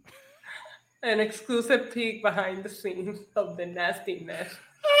 An exclusive peek behind the scenes of the nasty mess.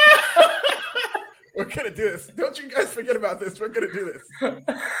 We're gonna do this. Don't you guys forget about this. We're gonna do this.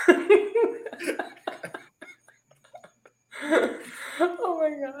 Oh my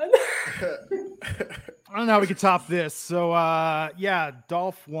god. I don't know how we could top this. So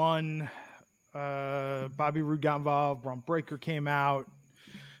Dolph won. Bobby Roode got involved. Braun Breaker came out.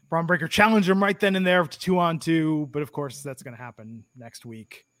 Braun Breaker challenged him right then and there to 2-on-2, but of course that's going to happen next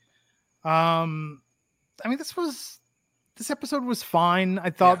week. I mean, this episode was fine. I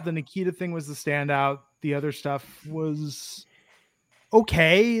thought the Nikita thing was the standout. The other stuff was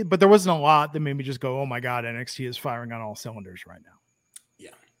okay, but there wasn't a lot that made me just go, oh my God, NXT is firing on all cylinders right now. Yeah.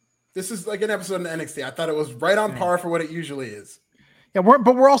 This is like an episode in NXT. I thought it was right on par for what it usually is. Yeah,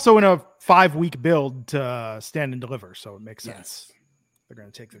 we're also in a 5-week build to stand and deliver, so it makes sense. Yes. They're going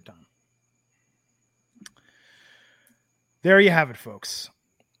to take their time. There you have it, folks.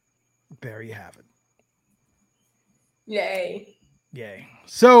 There you have it. Yay.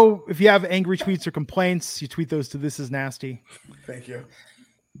 So if you have angry tweets or complaints, you tweet those to This Is Nasty. Thank you.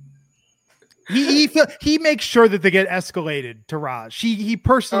 He makes sure that they get escalated to Raj. He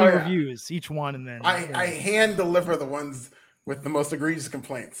personally reviews each one, and then I hand deliver the ones with the most egregious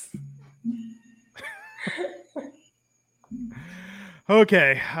complaints.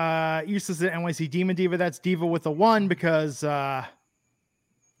 Okay. Issa says NYC Demon Diva. That's Diva with a 1 because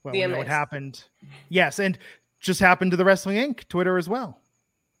Well, we know what happened. Yes, and just happened to the Wrestling Inc. Twitter as well.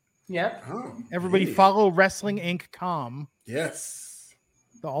 Yeah. Oh, Everybody follow Wrestling Inc.com. Yes.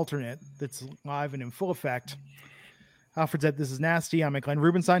 The alternate that's live and in full effect. Alfred said, "This is nasty." I'm Glenn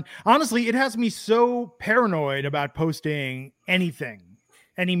Rubenstein. Honestly, it has me so paranoid about posting anything,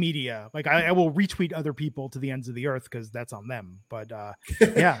 any media. Like I will retweet other people to the ends of the earth because that's on them. But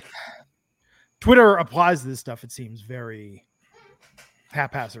yeah, Twitter applies this stuff, it seems, very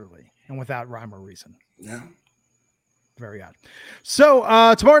haphazardly and without rhyme or reason. Yeah. Very odd. So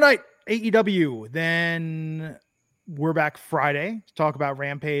tomorrow night, AEW. Then we're back Friday to talk about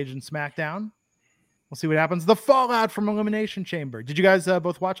Rampage and SmackDown. We'll see what happens. The fallout from Elimination Chamber. Did you guys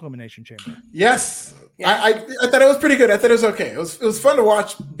both watch Elimination Chamber? Yes. I thought it was pretty good. I thought it was okay. It was fun to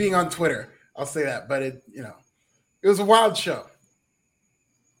watch being on Twitter. I'll say that. But it was a wild show.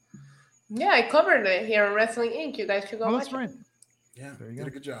 Yeah, I covered it here on Wrestling Inc. You guys should go watch That's right. it. Yeah, did a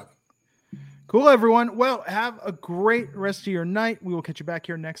good job. Cool, everyone. Well, have a great rest of your night. We will catch you back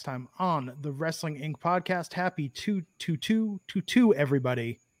here next time on the Wrestling Inc. podcast. Happy 2/22/22,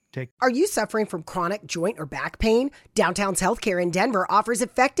 everybody. Are you suffering from chronic joint or back pain? Downtown's Healthcare in Denver offers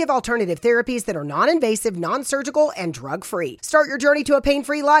effective alternative therapies that are non-invasive, non-surgical, and drug-free. Start your journey to a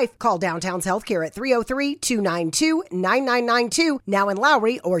pain-free life. Call Downtown's Healthcare at 303-292-9992, now in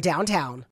Lowry or downtown.